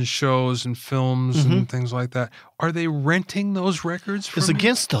television shows and films and things like that. Are they renting those records from It's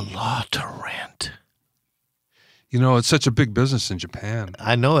against the law to rent. It's such a big business in Japan.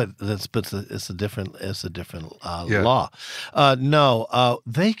 I know it, but it's a different law. No,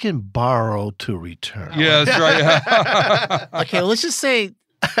 they can borrow to return. Yeah, that's right. Okay, well, let's just say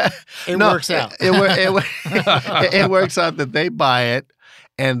it works out. It works out that they buy it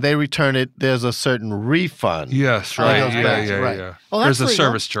and they return it. There's a certain refund. Yes, right. Right. Yeah. Well, There's that's a legal.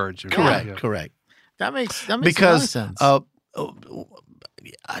 service charge. Correct. That makes Because a lot of sense.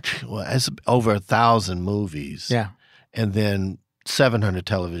 It's over 1,000 movies. Yeah. And then 700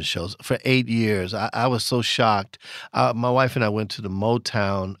 television shows for 8 years. I was so shocked. My wife and I went to the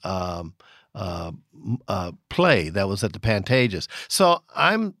Motown play that was at the Pantages. So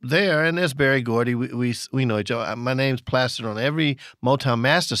I'm there, and there's Barry Gordy. We know each other. My name's plastered on every Motown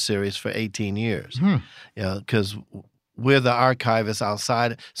Master Series for 18 years. Because we're the archivists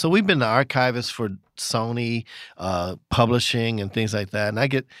outside. So we've been the archivists for Sony, publishing, and things like that. And I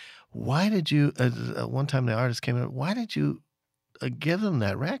get, why did you? One time the artist came in. Why did you give them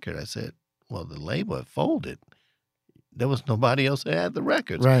that record? I said, well, the label had folded. There was nobody else that had the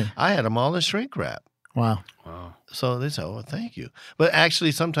records. Right. I had them all in shrink wrap. Wow. So they said, well, thank you. But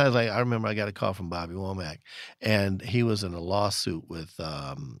actually, sometimes I remember I got a call from Bobby Womack, and he was in a lawsuit with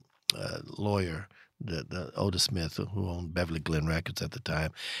a lawyer, the Otis Smith, who owned Beverly Glen Records at the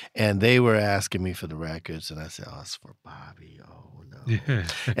time. And they were asking me for the records, and I said, oh, it's for Bobby. Oh, no. Yeah.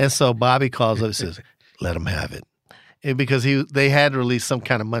 And so Bobby calls up and says, let him have it. Because they had released some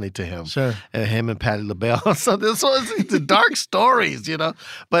kind of money to him. Sure. Him and Patti LaBelle. So this was the dark stories,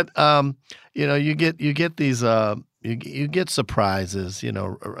 But you get these you get surprises,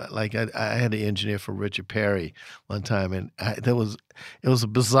 Like I had an engineer for Richard Perry one time, and it was a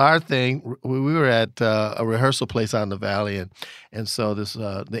bizarre thing. We were at a rehearsal place out in the valley, and so this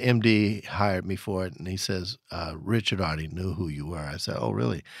the MD hired me for it, and he says Richard already knew who you were. I said, oh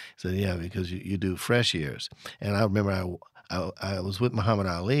really? He said, yeah, because you do Fresh Years, and I remember I was with Muhammad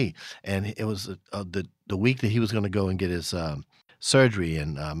Ali, and it was the week that he was going to go and get his surgery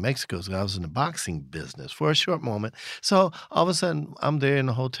in Mexico. So I was in the boxing business for a short moment. So all of a sudden, I'm there in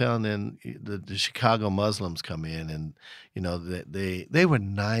the hotel, and then the Chicago Muslims come in, and they were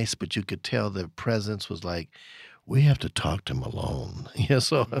nice, but you could tell their presence was like, we have to talk to him alone.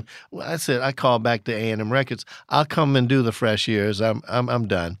 So I said, I called back to A&M Records. I'll come and do the Fresh Years. I'm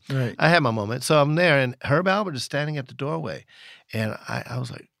done. Right. I had my moment. So I'm there, and Herb Alpert is standing at the doorway, and I was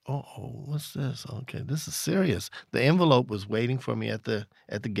like, oh, what's this? Okay, this is serious. The envelope was waiting for me at the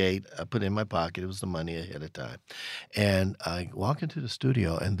gate. I put it in my pocket. It was the money ahead of time. And I walk into the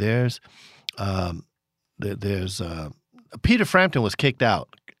studio, and there's Peter Frampton was kicked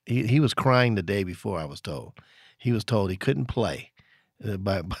out. He was crying the day before, I was told. He was told he couldn't play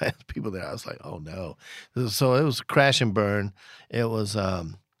by people there. I was like, oh, no. So it was crash and burn. It was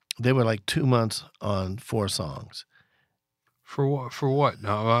they were like 2 months on 4 songs. For what? For what?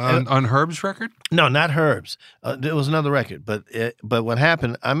 No, on Herb's record? No, not Herb's. There was another record, but what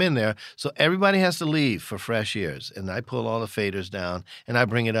happened? I'm in there, so everybody has to leave for Fresh Years, and I pull all the faders down, and I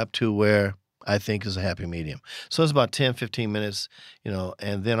bring it up to where I think is a happy medium. So it's about 10, 15 minutes,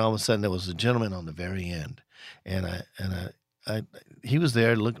 and then all of a sudden there was a gentleman on the very end, and he was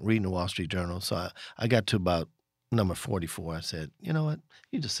there reading the Wall Street Journal. So I got to about number 44. I said, you know what?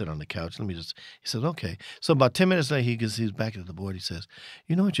 You just sit on the couch. He said, okay. So about 10 minutes later, he's back at the board. He says,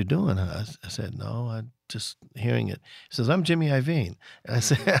 you know what you're doing? I said, no, I'm just hearing it. He says, I'm Jimmy Iovine. And I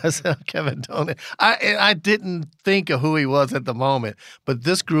said, I'm Kevin Dolan. I didn't think of who he was at the moment, but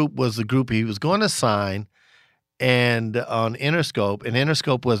this group was the group he was going to sign and on Interscope, and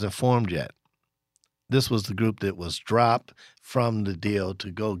Interscope wasn't formed yet. This was the group that was dropped from the deal to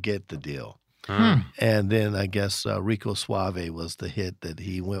go get the deal. And then I guess Rico Suave was the hit that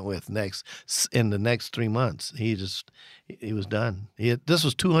he went with next. In the next 3 months, he was done. This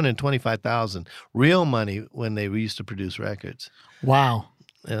was $225,000 real money when they used to produce records. Wow.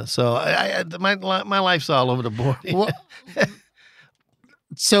 Yeah, so my life's all over the board. Well,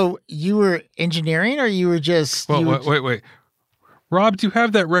 so you were engineering, or you were just? Well, wait. Rob, do you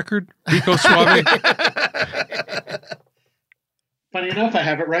have that record, Rico Suave? Funny enough, I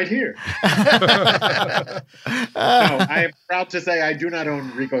have it right here. No, I am proud to say I do not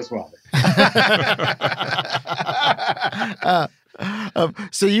own Rico Suave.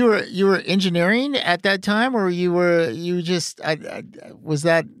 So you were engineering at that time, or you just was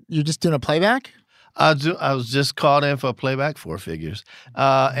that you just doing a playback? I was just called in for a playback, 4 figures,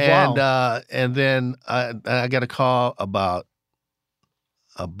 and then I got a call about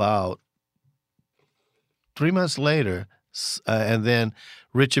 3 months later, and then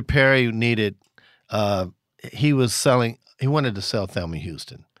Richard Perry needed. He wanted to sell Thelma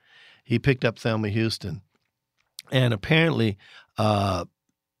Houston. He picked up Thelma Houston, and apparently, I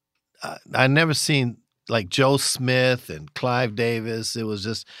never seen like Joe Smith and Clive Davis. It was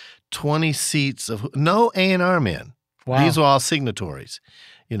just 20 seats of no A&R men. Wow. These were all signatories.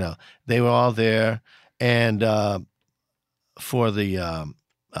 You know, they were all there, and for the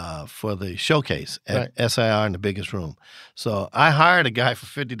showcase at SIR in the biggest room. So I hired a guy for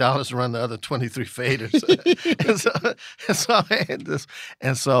 $50 to run the other 23 faders. and so I had this,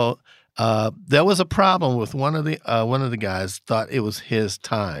 and so there was a problem with one of the guys thought it was his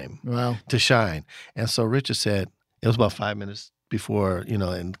time to shine, and so Richard said it was about 5 minutes before,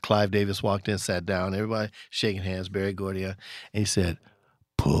 and Clive Davis walked in, sat down, everybody shaking hands, Berry Gordia, and he said,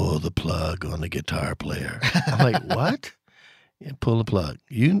 "Pull the plug on the guitar player." I'm like, "What?" Yeah, pull the plug.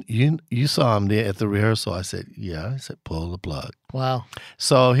 You saw him there at the rehearsal. I said, "Yeah." I said, "Pull the plug." Wow.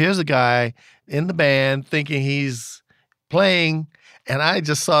 So here's a guy in the band thinking he's playing, and I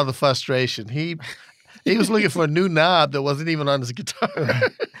just saw the frustration. He was looking for a new knob that wasn't even on his guitar.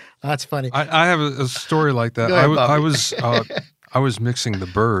 That's funny. I have a story like that. Go ahead, I was mixing the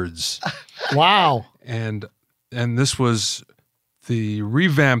Byrds. Wow. And this was the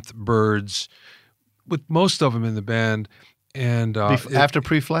revamped Byrds with most of them in the band. And after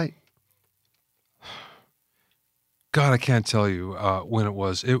Pre-Flight? God, I can't tell you when it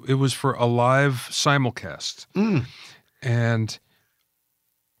was. It was for a live simulcast. And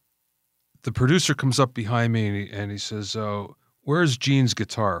the producer comes up behind me and he says, "Where's Gene's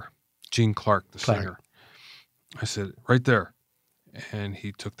guitar?" Gene Clark, the singer. I said, "Right there." And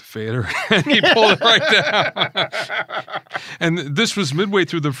he took the fader and he pulled it right down. And this was midway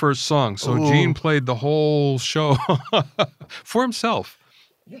through the first song. So Gene played the whole show for himself.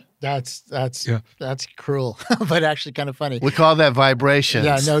 That's cruel, but actually kind of funny. We call that vibrations.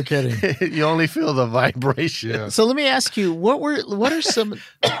 Yeah, no kidding. You only feel the vibration. Yeah. So let me ask you, what are some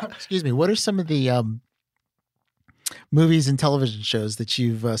excuse me, what are some of the movies and television shows that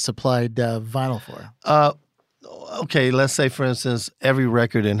you've supplied vinyl for? Okay, let's say, for instance, every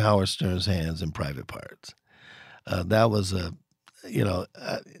record in Howard Stern's hands in Private Parts. That was I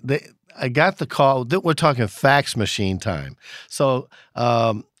got the call. We're talking fax machine time. So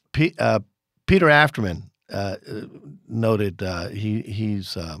Peter Afterman noted he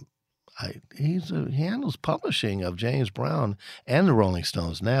handles publishing of James Brown and the Rolling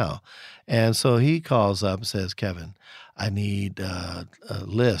Stones now, and so he calls up and says, "Kevin, I need a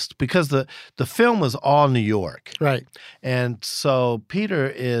list," because the film was all New York. Right. And so Peter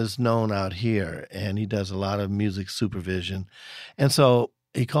is known out here, and he does a lot of music supervision. And so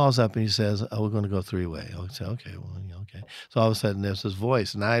he calls up and he says, "Oh, we're going to go 3-way." I say, "Okay, well, okay." So all of a sudden there's this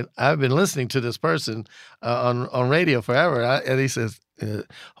voice, and I've been listening to this person on radio forever, and he says,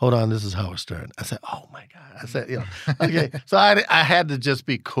 "Hold on, this is Howard Stern." I said, "Oh my God!" I said, okay. So I had to just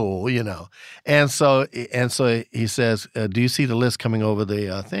be cool, And so he says, "Do you see the list coming over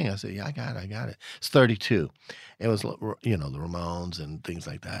the thing?" I said, "Yeah, I got it. It's 32." It was, the Ramones and things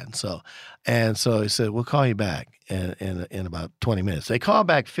like that. And so he said, "We'll call you back in about 20 minutes." They called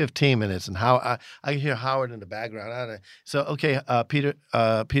back 15 minutes, and I could hear Howard in the background. So, okay, Peter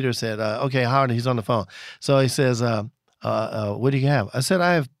said, "Okay, Howard, he's on the phone." So he says, "What do you have?" I said,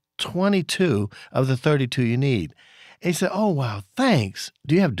 "I have 22 of the 32 you need." And he said, "Oh, wow, thanks.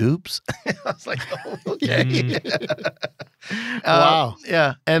 Do you have dupes?" I was like, "Oh, okay." Wow.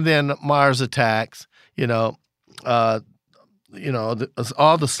 Yeah. And then Mars Attacks, all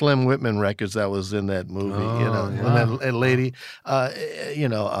the Slim Whitman records that was in that movie, and that lady,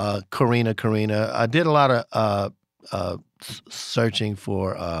 Karina. I did a lot of searching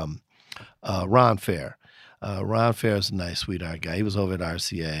for Ron Fair. Ron Fair is a nice, sweetheart guy. He was over at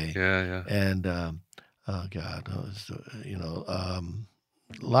RCA. Yeah. And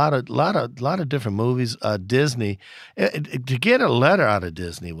lot of different movies. Disney, to get a letter out of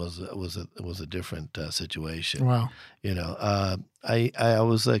Disney was a different situation. Wow. You know, I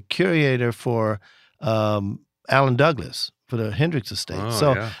was a curator for Alan Douglas for the Hendrix Estate.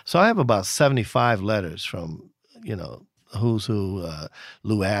 Oh, So I have about 75 letters from, you know, who's who,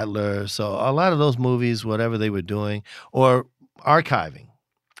 Lou Adler. So a lot of those movies, whatever they were doing, or archiving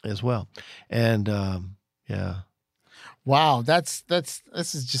as well. And yeah. Wow, this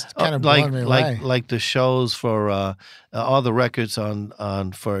is just kind of blowing me away. Like the shows for all the records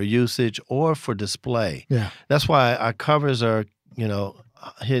on for usage or for display. Yeah. That's why our covers are, you know,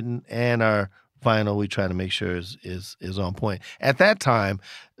 hidden, and our vinyl we try to make sure is on point. At that time,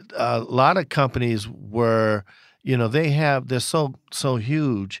 a lot of companies were, you know, they're so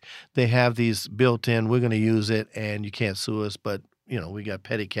huge. They have these built in. We're going to use it, and you can't sue us, but you know, we got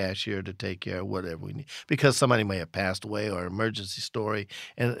petty cash here to take care of whatever we need because somebody may have passed away or emergency story,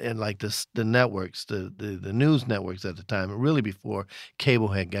 and like the networks, the news networks at the time, really before cable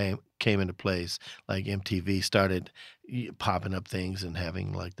had came into place, like MTV started popping up things and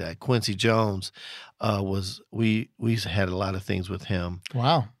having like that. Quincy Jones we had a lot of things with him.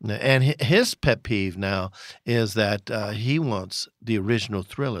 Wow. And his pet peeve now is that he wants the original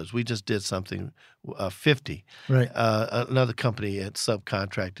Thrillers. We just did something 50. Right. Another company had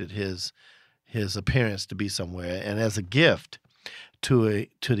subcontracted his appearance to be somewhere, and as a gift to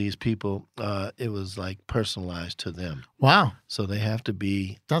these people, it was like personalized to them. Wow. So they have to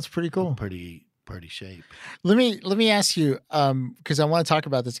be That's pretty cool. pretty shape. Let me ask you, because I want to talk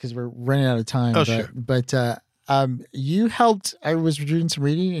about this because we're running out of time. Oh, sure. But you helped. I was doing some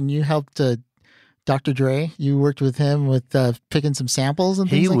reading, and you helped Dr. Dre. You worked with him with picking some samples and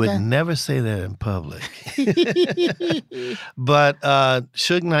things He like would that. never say that in public. But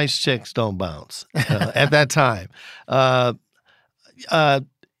Suge Knight's checks don't bounce at that time.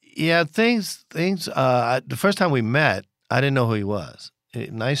 Yeah, things. The first time we met, I didn't know who he was.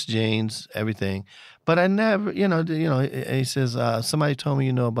 Nice jeans, everything, but I never, he says, somebody told me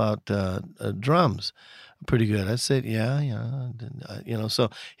you know about drums. Pretty good. I said, yeah, so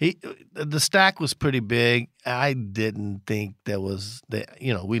the stack was pretty big. I didn't think that was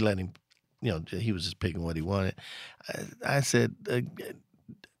we let him, he was just picking what he wanted. I said,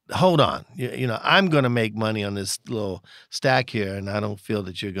 hold on, I'm going to make money on this little stack here, and I don't feel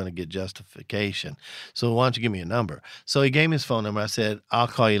that you're going to get justification. So why don't you give me a number? So he gave me his phone number. I said, I'll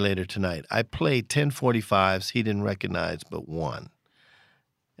call you later tonight. I played 1045s. He didn't recognize but one.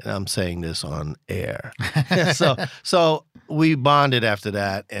 And I'm saying this on air. So we bonded after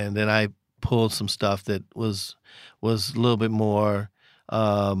that, and then I pulled some stuff that was a little bit more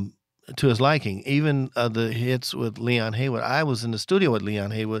to his liking. Even the hits with Leon Haywood. I was in the studio with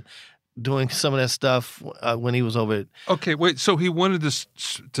Leon Haywood doing some of that stuff when he was over. Okay, wait. So he wanted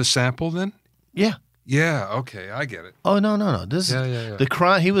to sample then? Yeah. Yeah. Okay, I get it. Oh no. This is the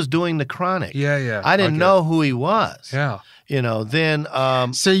Chronic. He was doing the Chronic. Yeah. I didn't know who he was. Yeah. Then.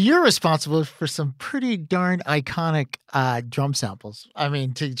 So you're responsible for some pretty darn iconic drum samples. I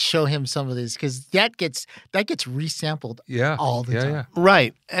mean, to show him some of these, because that gets resampled. Yeah. All the time. Yeah.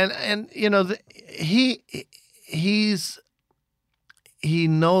 Right, and he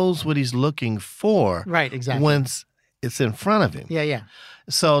knows what he's looking for. Right. Exactly. When it's in front of him. Yeah.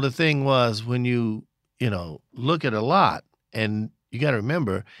 So the thing was, when you look at a lot, and you got to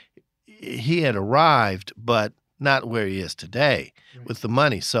remember, he had arrived, but not where he is today with the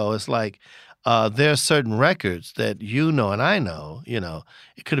money. So it's like there are certain records that and I know,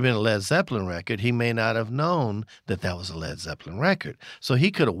 it could have been a Led Zeppelin record. He may not have known that was a Led Zeppelin record. So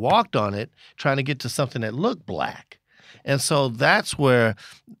he could have walked on it trying to get to something that looked black. And so that's where,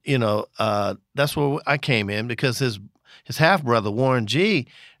 that's where I came in, because his half-brother, Warren G.,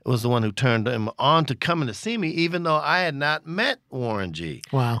 was the one who turned him on to coming to see me, even though I had not met Warren G.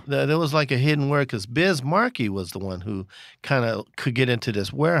 Wow. There was like a hidden word, because Biz Markie was the one who kind of could get into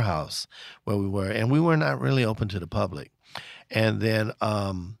this warehouse where we were, and we were not really open to the public. And then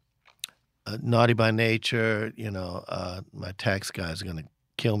Naughty by Nature, my tax guy's going to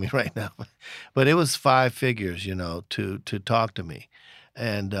kill me right now. But it was 5 figures, to talk to me.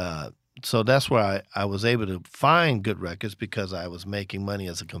 And so that's where I was able to find good records, because I was making money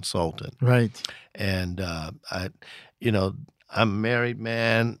as a consultant. Right. And I'm a married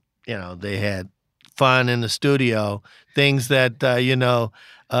man. They had fun in the studio, things that a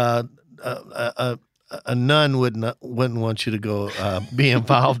nun wouldn't want you to go be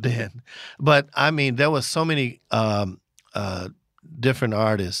involved in. But I mean, there was so many different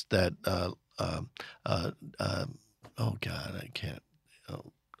artists that oh God, I can't.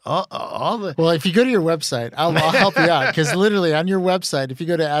 All the Well, if you go to your website, I'll help you out, because literally on your website, if you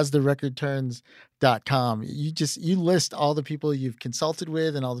go to astherecordturns.com, you list all the people you've consulted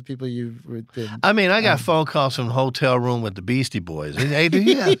with and all the people you've been. I mean, I got phone calls from the hotel room with the Beastie Boys. Hey, do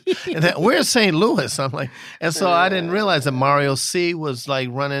you have, where's St. Louis? I'm like, and so I didn't realize that Mario C was like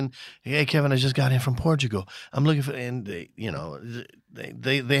running. Hey, Kevin, I just got in from Portugal. I'm looking for, and they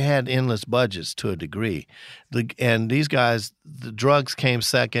had endless budgets to a degree. And these guys, the drugs came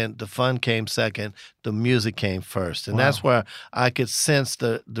second, the fun came second, the music came first. And that's where I could sense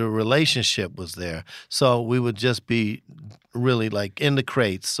the relationship was there. So we would just be really like in the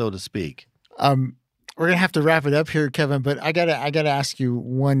crates, so to speak. We're gonna have to wrap it up here, Kevin, but I gotta ask you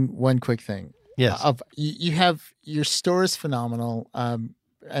one quick thing. Yes. You have, your store is phenomenal.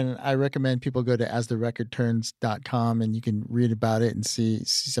 And I recommend people go to astherecordturns.com and you can read about it and see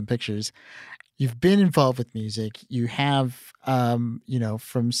some pictures. You've been involved with music. You have,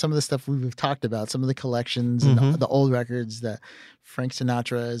 from some of the stuff we've talked about, some of the collections and the old records, the Frank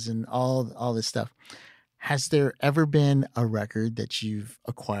Sinatra's and all this stuff. Has there ever been a record that you've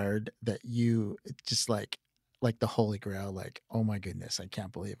acquired that you just like the Holy Grail, like, oh my goodness, I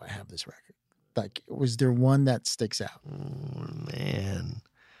can't believe I have this record? Like, was there one that sticks out? Oh, man.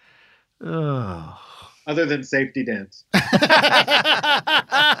 Oh. Other than Safety Dance.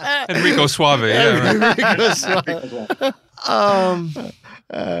 Enrico Suave, yeah. Right. Enrico Suave.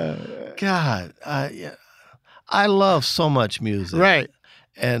 God, I love so much music. Right.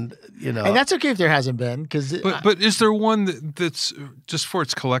 And, and that's okay if there hasn't been, because. But is there one that's just for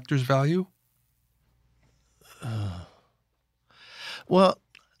its collector's value? Well,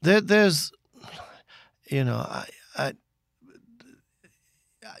 there's,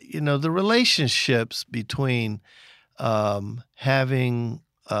 the relationships between having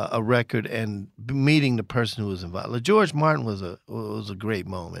a record and meeting the person who was involved. Like George Martin was a great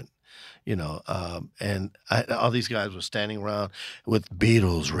moment, and all these guys were standing around with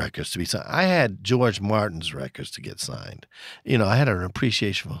Beatles records to be signed. I had George Martin's records to get signed. I had an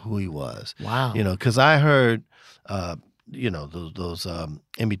appreciation for who he was. Wow. Because I heard, those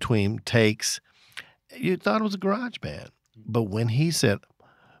in between takes. You thought it was a garage band, but when he said,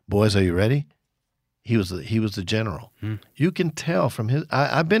 "Boys, are you ready?" He was the general. You can tell from his.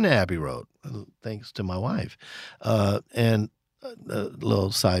 I've been to Abbey Road, thanks to my wife, and a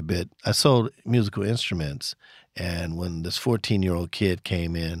little side bit. I sold musical instruments, and when this 14-year-old kid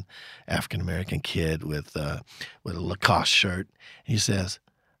came in, African American kid with a Lacoste shirt, he says,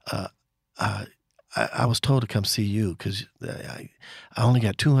 "I was told to come see you because I only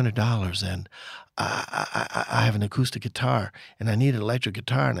got $200 and I have an acoustic guitar and I need an electric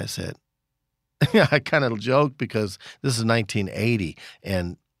guitar." And I said, I kind of joked because this is 1980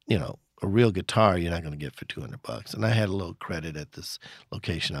 and, a real guitar you're not going to get for $200. And I had a little credit at this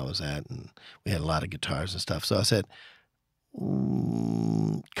location I was at and we had a lot of guitars and stuff. So I said,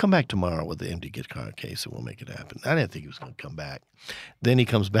 come back tomorrow with the empty guitar case and we'll make it happen. I didn't think he was going to come back. Then he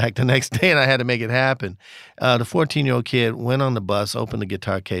comes back the next day and I had to make it happen. The 14-year-old kid went on the bus, opened the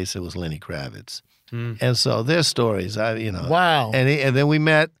guitar case. It was Lenny Kravitz. And so their stories, Wow. And then we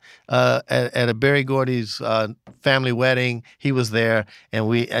met at a Berry Gordy's family wedding. He was there, and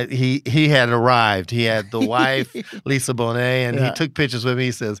he had arrived. He had the wife, Lisa Bonet, and he took pictures with me.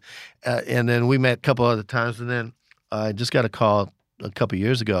 He says, and then we met a couple other times, and then I just got a call a couple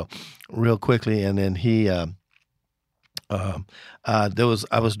years ago, real quickly, and then he. I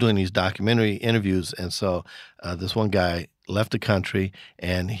was doing these documentary interviews, and so this one guy left the country,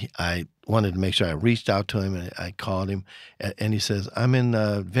 and I wanted to make sure I reached out to him, and I called him, and he says, "I'm in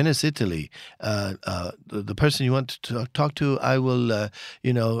Venice, Italy. The person you want to talk to, I will,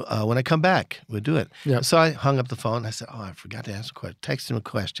 when I come back, we'll do it." Yep. So I hung up the phone. I said, "Oh, I forgot to ask a question." Text him a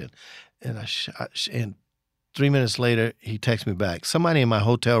question, and and 3 minutes later, he texts me back. "Somebody in my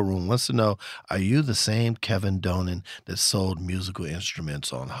hotel room wants to know, are you the same Kevin Donen that sold musical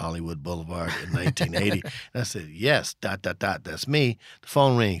instruments on Hollywood Boulevard in 1980? And I said, "Yes, ... That's me." The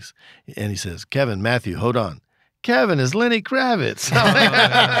phone rings, and he says, "Kevin, Matthew, hold on. Kevin is Lenny Kravitz."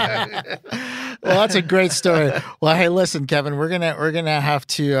 Well, that's a great story. Well, hey, listen, Kevin, we're gonna have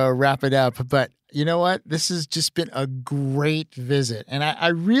to wrap it up, but you know what? This has just been a great visit, and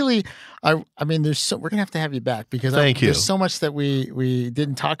I mean, we're gonna have to have you back because there's so much that we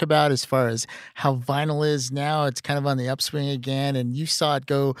didn't talk about as far as how vinyl is now. It's kind of on the upswing again, and you saw it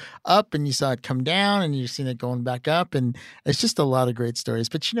go up, and you saw it come down, and you've seen it going back up, and it's just a lot of great stories.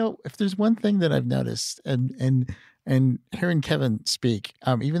 But if there's one thing that I've noticed, and hearing Kevin speak,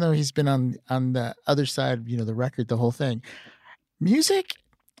 even though he's been on the other side, the record, the whole thing, music.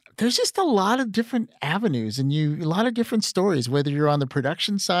 there's just a lot of different avenues and a lot of different stories, whether you're on the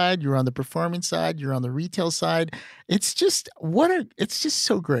production side, you're on the performing side, you're on the retail side. It's just it's just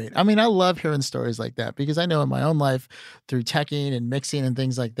so great. I mean, I love hearing stories like that because I know in my own life through teching and mixing and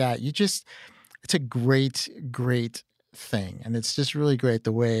things like that, it's a great, great thing. And it's just really great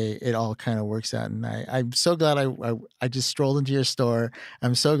the way it all kind of works out. And I'm so glad I just strolled into your store.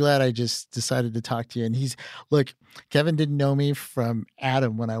 I'm so glad I just decided to talk to you. And look, Kevin didn't know me from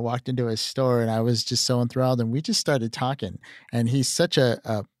Adam when I walked into his store, and I was just so enthralled. And we just started talking. And he's such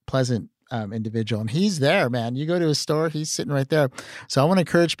a pleasant individual. And he's there, man. You go to his store, he's sitting right there. So I want to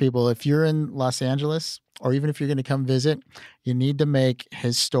encourage people, if you're in Los Angeles, or even if you're going to come visit, you need to make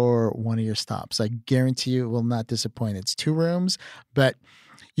his store one of your stops. I guarantee you it will not disappoint. It's 2 rooms, but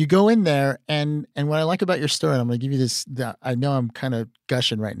you go in there, and what I like about your store, and I'm going to give you this, I know I'm kind of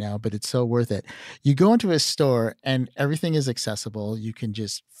gushing right now, but it's so worth it. You go into his store, and everything is accessible. You can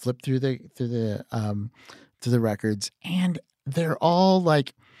just flip through the records, and they're all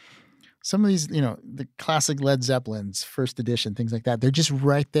like some of these, the classic Led Zeppelins, first edition, things like that. They're just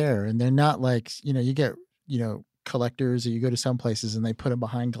right there, and they're not like, you get, collectors, or you go to some places and they put them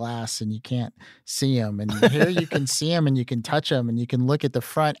behind glass and you can't see them. And here you can see them and you can touch them and you can look at the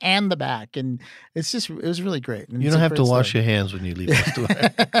front and the back. And it was really great. And you don't have to wash your hands when you leave the store.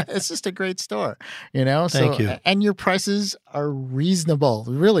 It's just a great store, Thank you. And your prices are reasonable.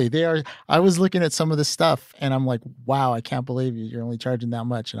 Really, they are. I was looking at some of the stuff and I'm like, wow, I can't believe you're only charging that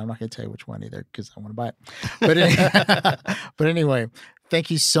much. And I'm not going to tell you which one either because I want to buy it. But anyway,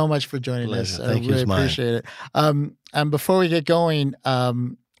 thank you so much for joining us. I really appreciate it. And before we get going,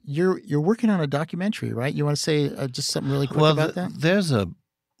 you're working on a documentary, right? You want to say just something really quick about that? There's a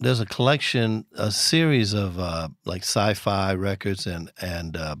collection, a series of like sci-fi records and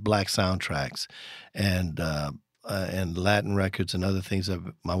black soundtracks, and Latin records and other things that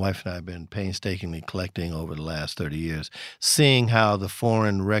my wife and I have been painstakingly collecting over the last 30 years, seeing how the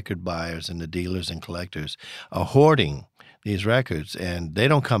foreign record buyers and the dealers and collectors are hoarding these records, and they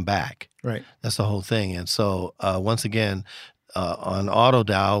don't come back. Right. That's the whole thing. And so once again, on auto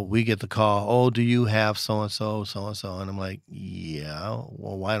dial, we get the call, oh, do you have so-and-so, so-and-so? And I'm like, yeah,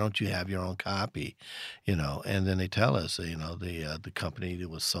 well, why don't you have your own copy? And then they tell us, the company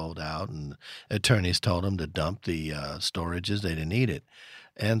that was sold out, and attorneys told them to dump the storages. They didn't need it.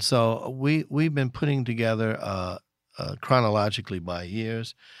 And so we've been putting together chronologically by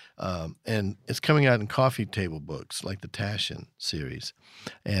years, and it's coming out in coffee table books like the Taschen series.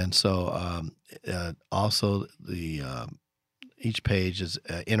 And so also each page is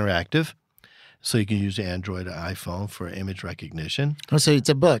interactive, so you can use the Android or iPhone for image recognition. Oh, so it's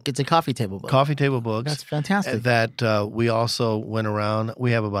a book. It's a coffee table book. Coffee table books. That's fantastic. That we also went around.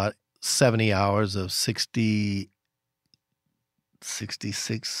 We have about 70 hours of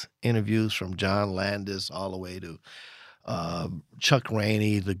 66 interviews from John Landis all the way to Chuck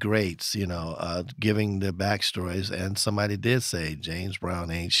Rainey, the greats, giving their backstories. And somebody did say James Brown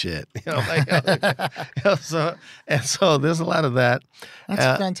ain't shit. So there's a lot of that.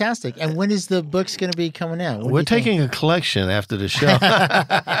 That's fantastic. And when is the books going to be coming out? We're taking a collection after the show.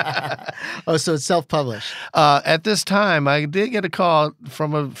 Oh, so it's self-published. At this time, I did get a call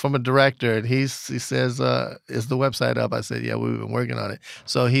from a director, and he says, "Is the website up?" I said, "Yeah, we've been working on it."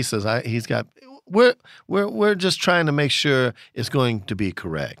 So he says, "He's got." We're just trying to make sure it's going to be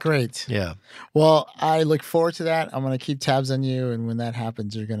correct. Great. Yeah. Well, I look forward to that. I'm going to keep tabs on you, and when that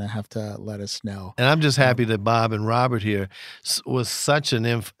happens, you're going to have to let us know. And I'm just happy that Bob and Robert here was such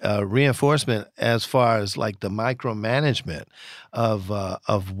an reinforcement as far as like the micromanagement of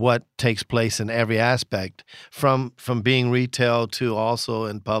what takes place in every aspect, from being retail to also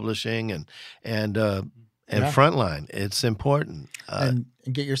in publishing and frontline. It's important. And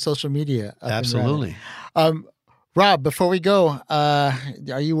get your social media up. Absolutely. Rob, before we go, are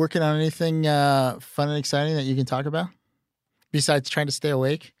you working on anything fun and exciting that you can talk about besides trying to stay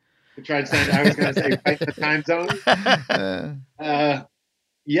awake? I was going to say fight the time zone.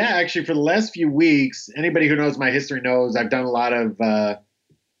 Yeah, actually, for the last few weeks, anybody who knows my history knows I've done a lot of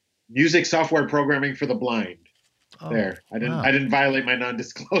music software programming for the blind. I didn't violate my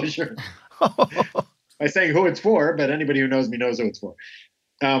non-disclosure by saying who it's for, but anybody who knows me knows who it's for.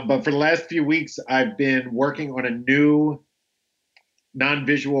 But for the last few weeks, I've been working on a new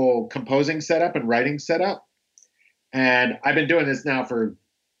non-visual composing setup and writing setup. And I've been doing this now for,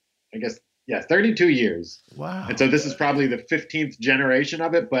 32 years. Wow. And so this is probably the 15th generation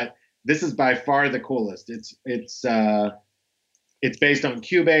of it, but this is by far the coolest. It's based on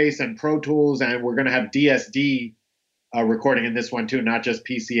Cubase and Pro Tools, and we're going to have DSD recording in this one too, not just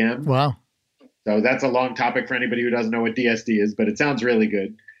PCM. Wow. So that's a long topic for anybody who doesn't know what DSD is, but it sounds really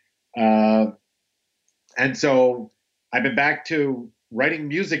good. And so I've been back to writing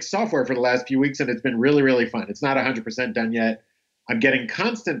music software for the last few weeks, and it's been really, really fun. It's not 100% done yet. I'm getting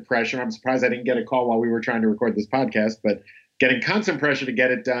constant pressure. I'm surprised I didn't get a call while we were trying to record this podcast, but getting constant pressure to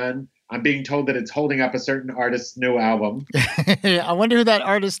get it done. I'm being told that it's holding up a certain artist's new album. I wonder who that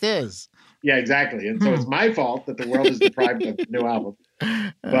artist is. Yeah, exactly. And so it's my fault that the world is deprived of a new album.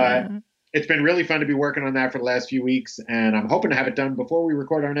 But it's been really fun to be working on that for the last few weeks, and I'm hoping to have it done before we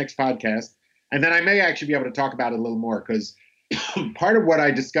record our next podcast. And then I may actually be able to talk about it a little more, because part of what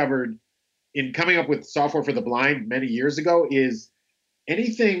I discovered in coming up with software for the blind many years ago is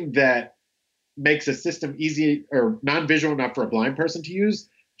anything that makes a system easy or non-visual enough for a blind person to use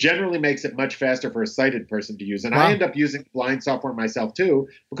generally makes it much faster for a sighted person to use. And Wow. I end up using blind software myself too,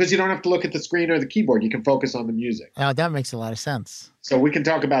 because you don't have to look at the screen or the keyboard. You can focus on the music. Oh, that makes a lot of sense. So we can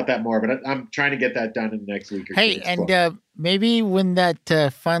talk about that more, but I'm trying to get that done in the next week or Hey, two. and maybe when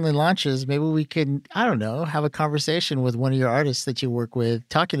that finally launches, maybe we can, I don't know, have a conversation with one of your artists that you work with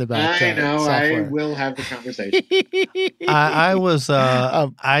talking about I know, software. I will have the conversation. I was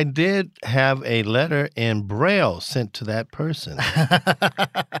I did have a letter in Braille sent to that person.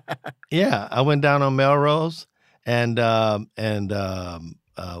 Yeah, I went down on Melrose and what's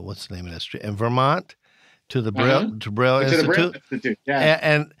the name of that street in Vermont to the Braille To Braille the Institute. Braille Institute, yeah.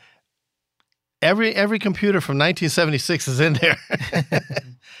 And every computer from 1976 is in there.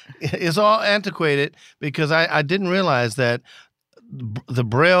 It's all antiquated because I didn't realize that the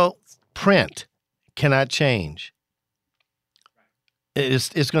Braille print cannot change.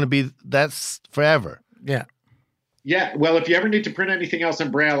 It's going to be that's forever. Yeah. Yeah, well, if you ever need to print anything else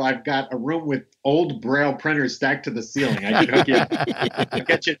in Braille, I've got a room with old Braille printers stacked to the ceiling. I can hook you up. I'll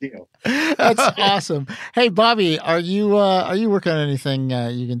get you a deal. That's awesome. Hey, Bobby, are you working on anything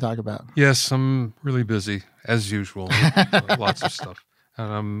you can talk about? Yes, I'm really busy, as usual. Lots of stuff.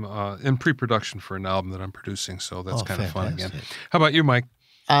 And I'm in pre-production for an album that I'm producing, so that's kind of fun again. How about you, Mike?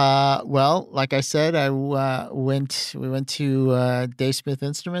 Well, like I said, we went to Dave Smith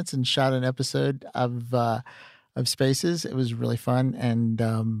Instruments and shot an episode of Spaces. It was really fun. And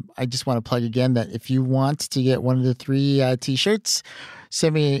I just want to plug again that if you want to get one of the 3 T-shirts,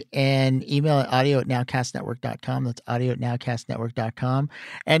 send me an email at audio@nowcastnetwork.com. That's audio@nowcastnetwork.com.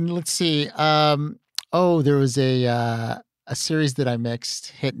 And let's see. There was a series that I mixed,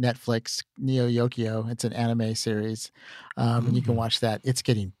 hit Netflix, Neo Yokio. It's an anime series. And you can watch that. It's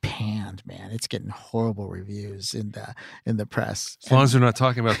getting panned, man. It's getting horrible reviews in the press. As long as they're not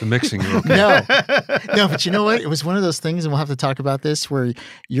talking about the mixing, you're okay. No, but you know what? It was one of those things, and we'll have to talk about this, where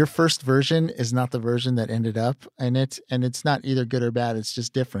your first version is not the version that ended up in it, and it's not either good or bad. It's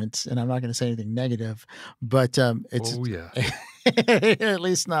just different. And I'm not going to say anything negative, but it's Oh, yeah. at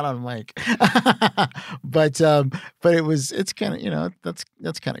least not on mic. but it's kind of,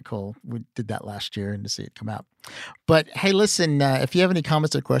 that's kind of cool. We did that last year and to see it come out. But hey, listen, if you have any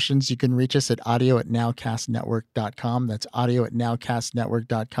comments or questions, you can reach us at audio@nowcastnetwork.com. That's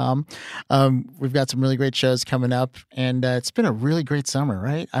audio@nowcastnetwork.com. We've got some really great shows coming up, and it's been a really great summer,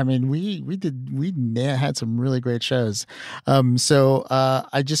 right? I mean, we had some really great shows. So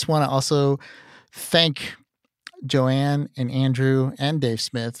I just want to also thank Joanne and Andrew and Dave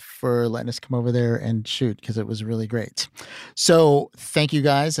Smith for letting us come over there and shoot, because it was really great. So thank you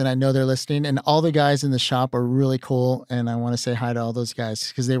guys. And I know they're listening, and all the guys in the shop are really cool. And I want to say hi to all those guys,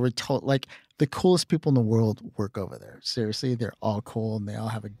 because they were like the coolest people in the world work over there. Seriously, they're all cool and they all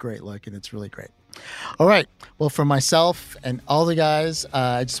have a great look, and it's really great. All right. Well, for myself and all the guys,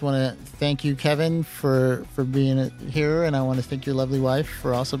 I just want to thank you, Kevin, for being here. And I want to thank your lovely wife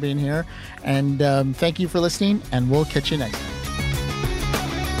for also being here. And thank you for listening, and we'll catch you next time.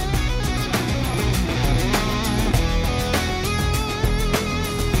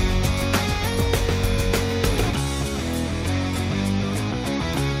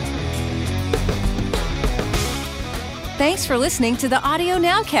 Thanks for listening to the Audio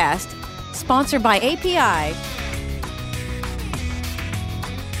Nowcast, sponsored by API.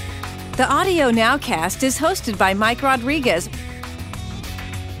 The Audio Nowcast is hosted by Mike Rodriguez.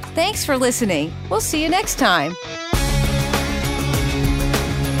 Thanks for listening. We'll see you next time.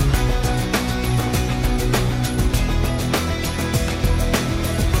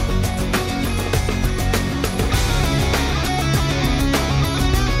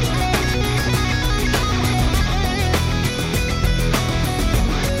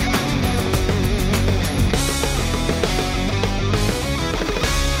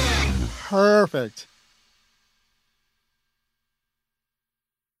 Perfect.